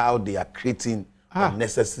position and how they are creating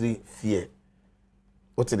unnecessary fear.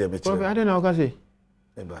 What's the matter? I don't know what I say.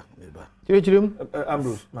 Neba.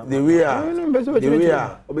 Ambrose. The way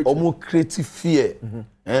are almost creative fear.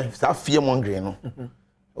 That fear mongering. No.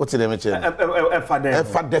 What's the matter?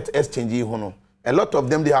 Debt exchange. A lot of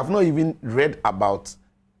them they have not even read about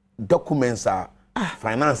documents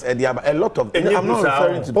finance area. A lot of I'm not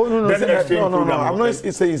referring to. No. I'm not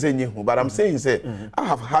saying but I'm saying I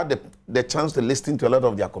have had the chance to listen to a lot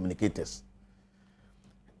of their communicators.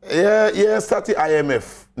 Starting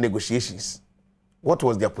IMF negotiations. What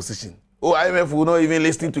was their position? Oh, IMF will not even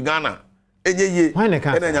listen to Ghana. Why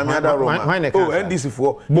NDC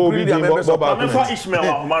for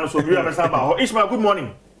Ishmael, good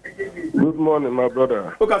morning. Good morning, my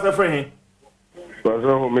brother. Who can say free?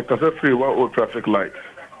 Me can free 1 old traffic light.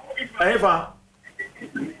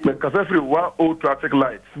 Me can free 1 old traffic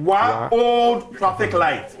light. 1 old traffic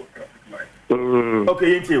light.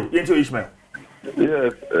 Okay, into Ishmael.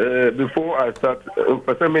 Yes, before I start,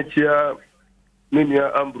 Pasamechia,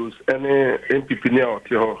 Minia Ambrose, and MPP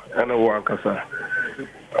Nnawotwi and a Wankasa.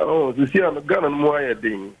 Oh, this year I'm Ghana Moya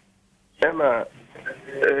Ding. And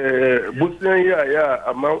Busian ya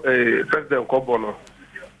amount President Kobono.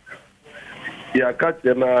 Ya catch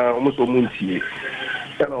na almost omunti.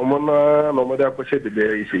 And omona no matter what the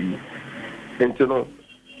day is. And you know,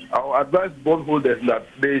 our advice bondholders that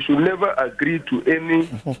they should never agree to any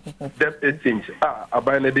debt exchange.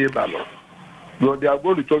 Abane de balo. No, they are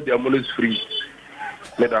going to talk their money free.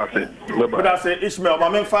 But I say Ishmael,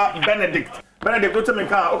 Mamenfa Benedict. Benedict, what me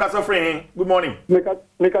ka okasa free. Good morning.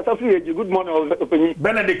 Me kasa free. Good morning, Openi.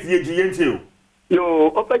 Benedict yeji yentio.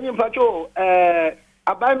 Yo, Openi mpacho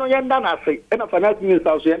abai no yenda na ase. E na finance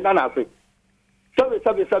minister so yenda na ase.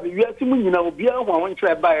 Sabe wi asimu nyina obi a ho awon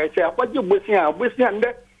kire ba e se akwaje bosia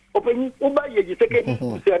nde Openi uba yeji seke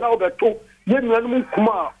se na obeto ye nuanum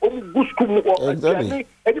kuma o mu gusku mu ko ani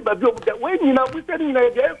e di babi o mu we nyina bosia nyina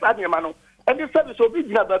ye sa ne ma no e di sabe so bi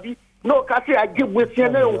nyina babi no ka se agye bosia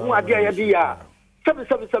na hu ade ya di ya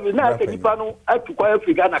sabe na se nipa no atukwa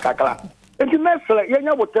Africa na kakra enti mesle ye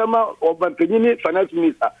nya botema obampenyini finance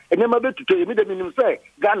minister enema betuto ye mi de minim se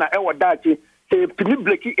Ghana e wodachi se pini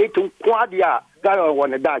bleki etu kwade a Ghana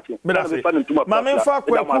won dachi ma me fa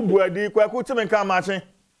kwaku buadi kwaku timenka mache.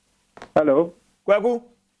 Hello. Kwaku.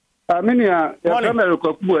 Aminia, ya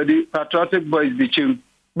kwaku buadi Patriotic Boys Bichim.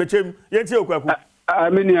 Yenti okwaku.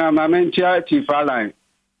 Aminia Mamentia Chief Align.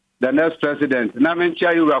 The next president. Na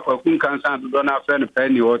mentia you kwaku kansa do na friend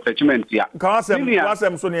penny or attachment ya.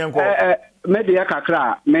 Kwasem so ne enko. Media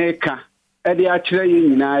kakra meka. E de akire yi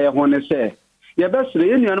nyina ye ho ne se. Ye besre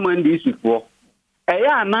ye nuanu man di sifo.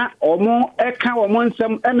 Eya na omo eka omo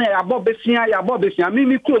nsem ena ya bobesia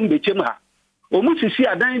mimi krom bechem ha. Omu sisi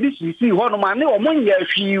adan bi sisi ho no ma ne omo nya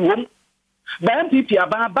hwi wom. Ba MPP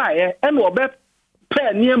aba ye ena obe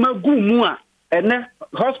pe niema gu mu a ene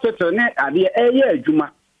hospital ne ade eye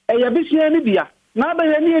adwuma. Eye bisia ne bia. Na ba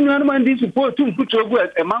ye ne nuanu man di sifo tum kutro gu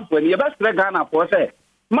emanfo ne ye besre Ghana for say.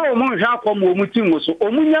 Ma omo hwa akom omu tim so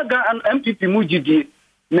omu nya MPP mu gidie.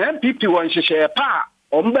 Na MPP won hyehyɛ pa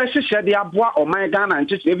ombe hyehyɛ de aboa oman Ghana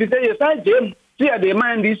nkyekye bi sɛ yesa jem ti ya de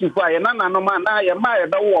man dis fu aye na no man na ye ma ye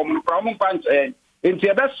be wo omno from mpanche enti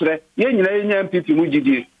e besre ye nyina ye nya MPP mu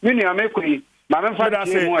gidie me nua me koyi ma me fa de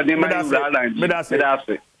mu de man Uganda me da se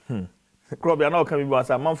Krobia na o kan bi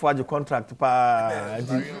wasa man fo age contract pa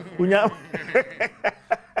unya.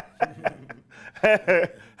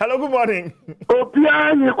 Hello, good morning.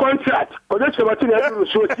 Opia ni contract. Oje sema ti na duru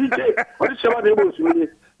so TJ. Oje sema de bo sumi.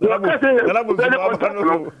 No ka se.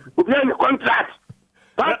 Opia ni contract.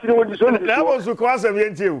 Party ni wodi so ni. Na bo su kwa se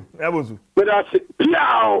yentiu. Na bo su. But I say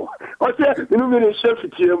piao. O se inu mi ni chef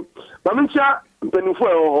tiem. Ba mi ntia mpanifo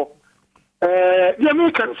e ho. Ye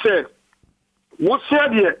mi kan se. Wo se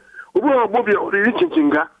de obo obi o ri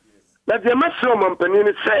chinchinga. Na de masro mampani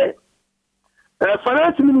ni se.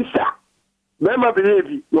 Finance minister Mema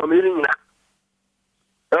behavi no meaning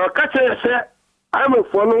na. Kache say I'm a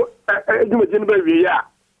follow edumajin ba wi ya.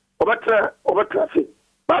 Obatra say.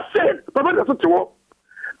 But say baba na so to.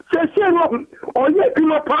 Say no oye bi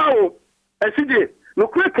no pawo. Eside no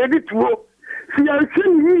kwe credit wo. Si ya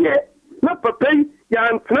hwini ye na papai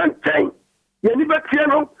ya ntrantan. Ya ni ba tie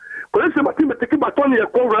no. Ko se mati meteki baton ye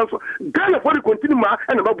ko ranso. Ghana for the continue ma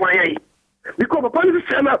na ba boye yi. Because papa ni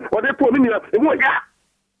say na o de po mi ni e mo ya.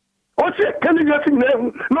 Oche kani ya sin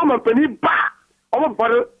no man pani ba o ba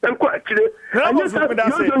enko akire anya sa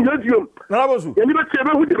yo na bozu ya ni be tie be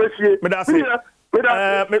hu de be sie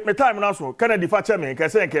me time na so Kennedy fa che me ke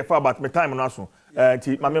say nke fa but me time na so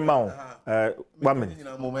ti ma me ma o 1 minute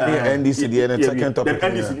NDC the end second topic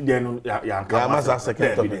NDC the end ya masa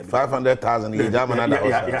second topic 500,000 ye jama na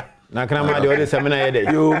da na krama de ode seminar ye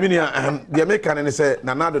de yo minia the American ne say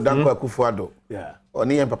Nanado Danko Akufo-Addo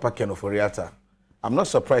oni en papa Ken Oforiata. I'm not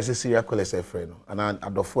surprised to see your colleagues a friend and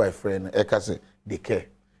adofo a friend ekase they care.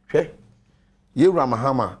 Hwe Yewra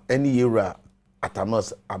Mahama any Yewra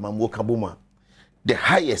Atanos Amamwo Kabuma the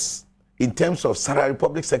highest in terms of salary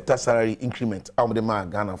public sector salary increment out the man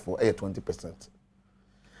Ghana for 20%.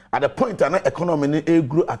 At the point an economy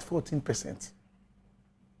grew at 14%.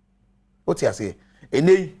 What you say?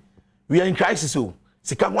 We are in crisis so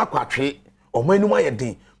sika mo akwatwe o manu ma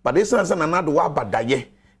yeden but this answer na nado wa badaye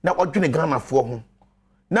na odwene Ghana fo ho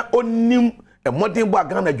na onim a modern bo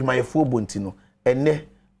Ghana adwumayefo bonti no ene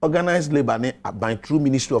organized labor ne by through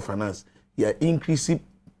Ministry of Finance ya increase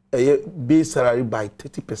base salary by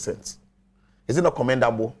 30%. Is it not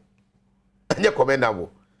commendable? Anya commendable.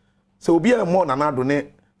 So obi a more nanado ne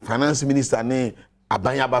finance minister ne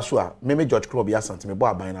abanya baso a meme George Club ya santime bo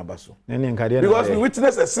abanya baso because we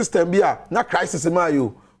witness a system bia na crisis ma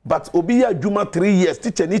you but obi ya adwuma 3 years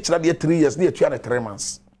teacher ni kira de 3 years na etua na 3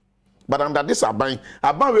 months but under this aban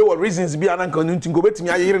we were reasons bia na kan ntinko betimi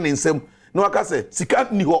ayere ne nsem na waka say sika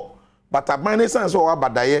ni ho but aban sense o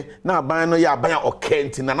abadaye na aban no ya aban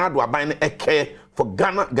okenti na do aban no eke for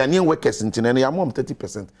Ghanaian workers in China, I'm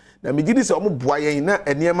 30%. Now, me did say, I'm boying na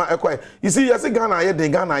eniema ekwa. You see, you say Ghana ye the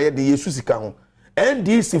Yesusika ho.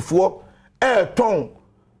 NDC for ton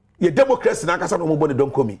ye democracy na kasa no mobody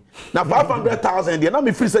don't come. Now 500,000 dey na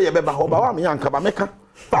me free say ye beba ho ba wa me anka ba meka.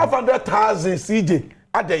 500,000 CJ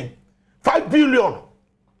aden 5 billion.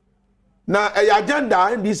 Na agenda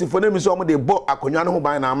NDC for them so dey bo akonwa no ho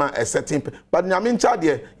ban na ama a certain but nyame ncha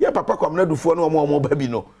de ye papa kwamna dufuo no omo ba bi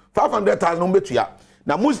no 500,000 no betua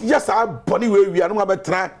na mus yes a boni we no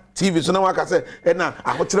abetra TV so na waka say na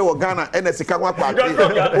ahokyere wo Ghana na sika kwa kwa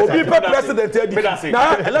obi president edi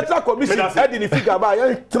na electoral commission edi ni figure ba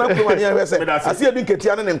ya tena kuma ne ya say asi edi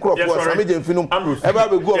nketia ne nkrofo sa meje mfinum e ba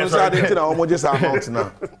be gu o so ade ntina o moje sa amount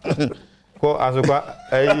na ko asokwa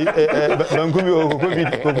bankumi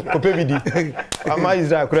ko pevidi ama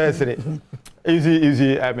Israel kresere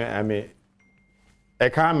easy I mean e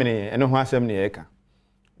ka mene eno ho asem ne e ka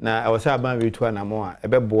na I was aban wetu na mo a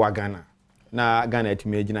ebeboa Ghana na Ghana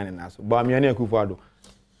etime agina ne naso ba me na Akufo-Addo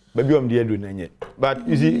ba bi om de adu na nye but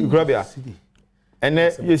you see Grabia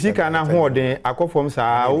ene yesika na ho odin akofom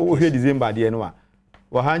saa wo hwe December de no a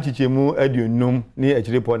wo han chichemu aduonum ni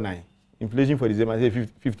achireport 9 inflation for December say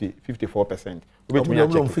 54%. We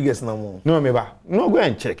figures now. No, no, go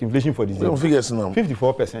and check inflation for December. Figures now.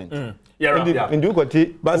 54%. Yeah, in do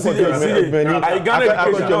quality. But see, I got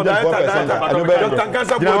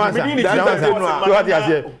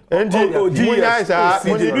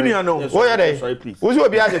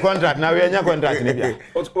contract now. We are contract.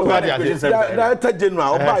 Director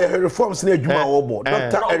General, buy reforms near Juma Obo.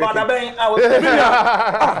 Doctor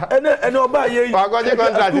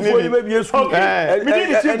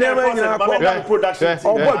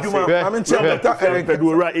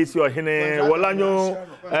Pedura is your hine Walanyo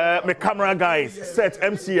me camera guys set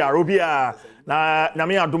MCR Obia na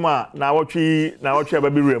Nyame Adoma Nnawotwi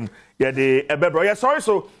baby room yeah the ebebro yeah sorry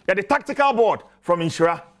so yeah the tactical board from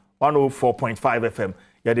Inshira 104.5 FM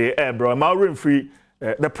yeah the bro my room free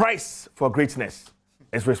the price for greatness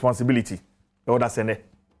is responsibility. What that's in there.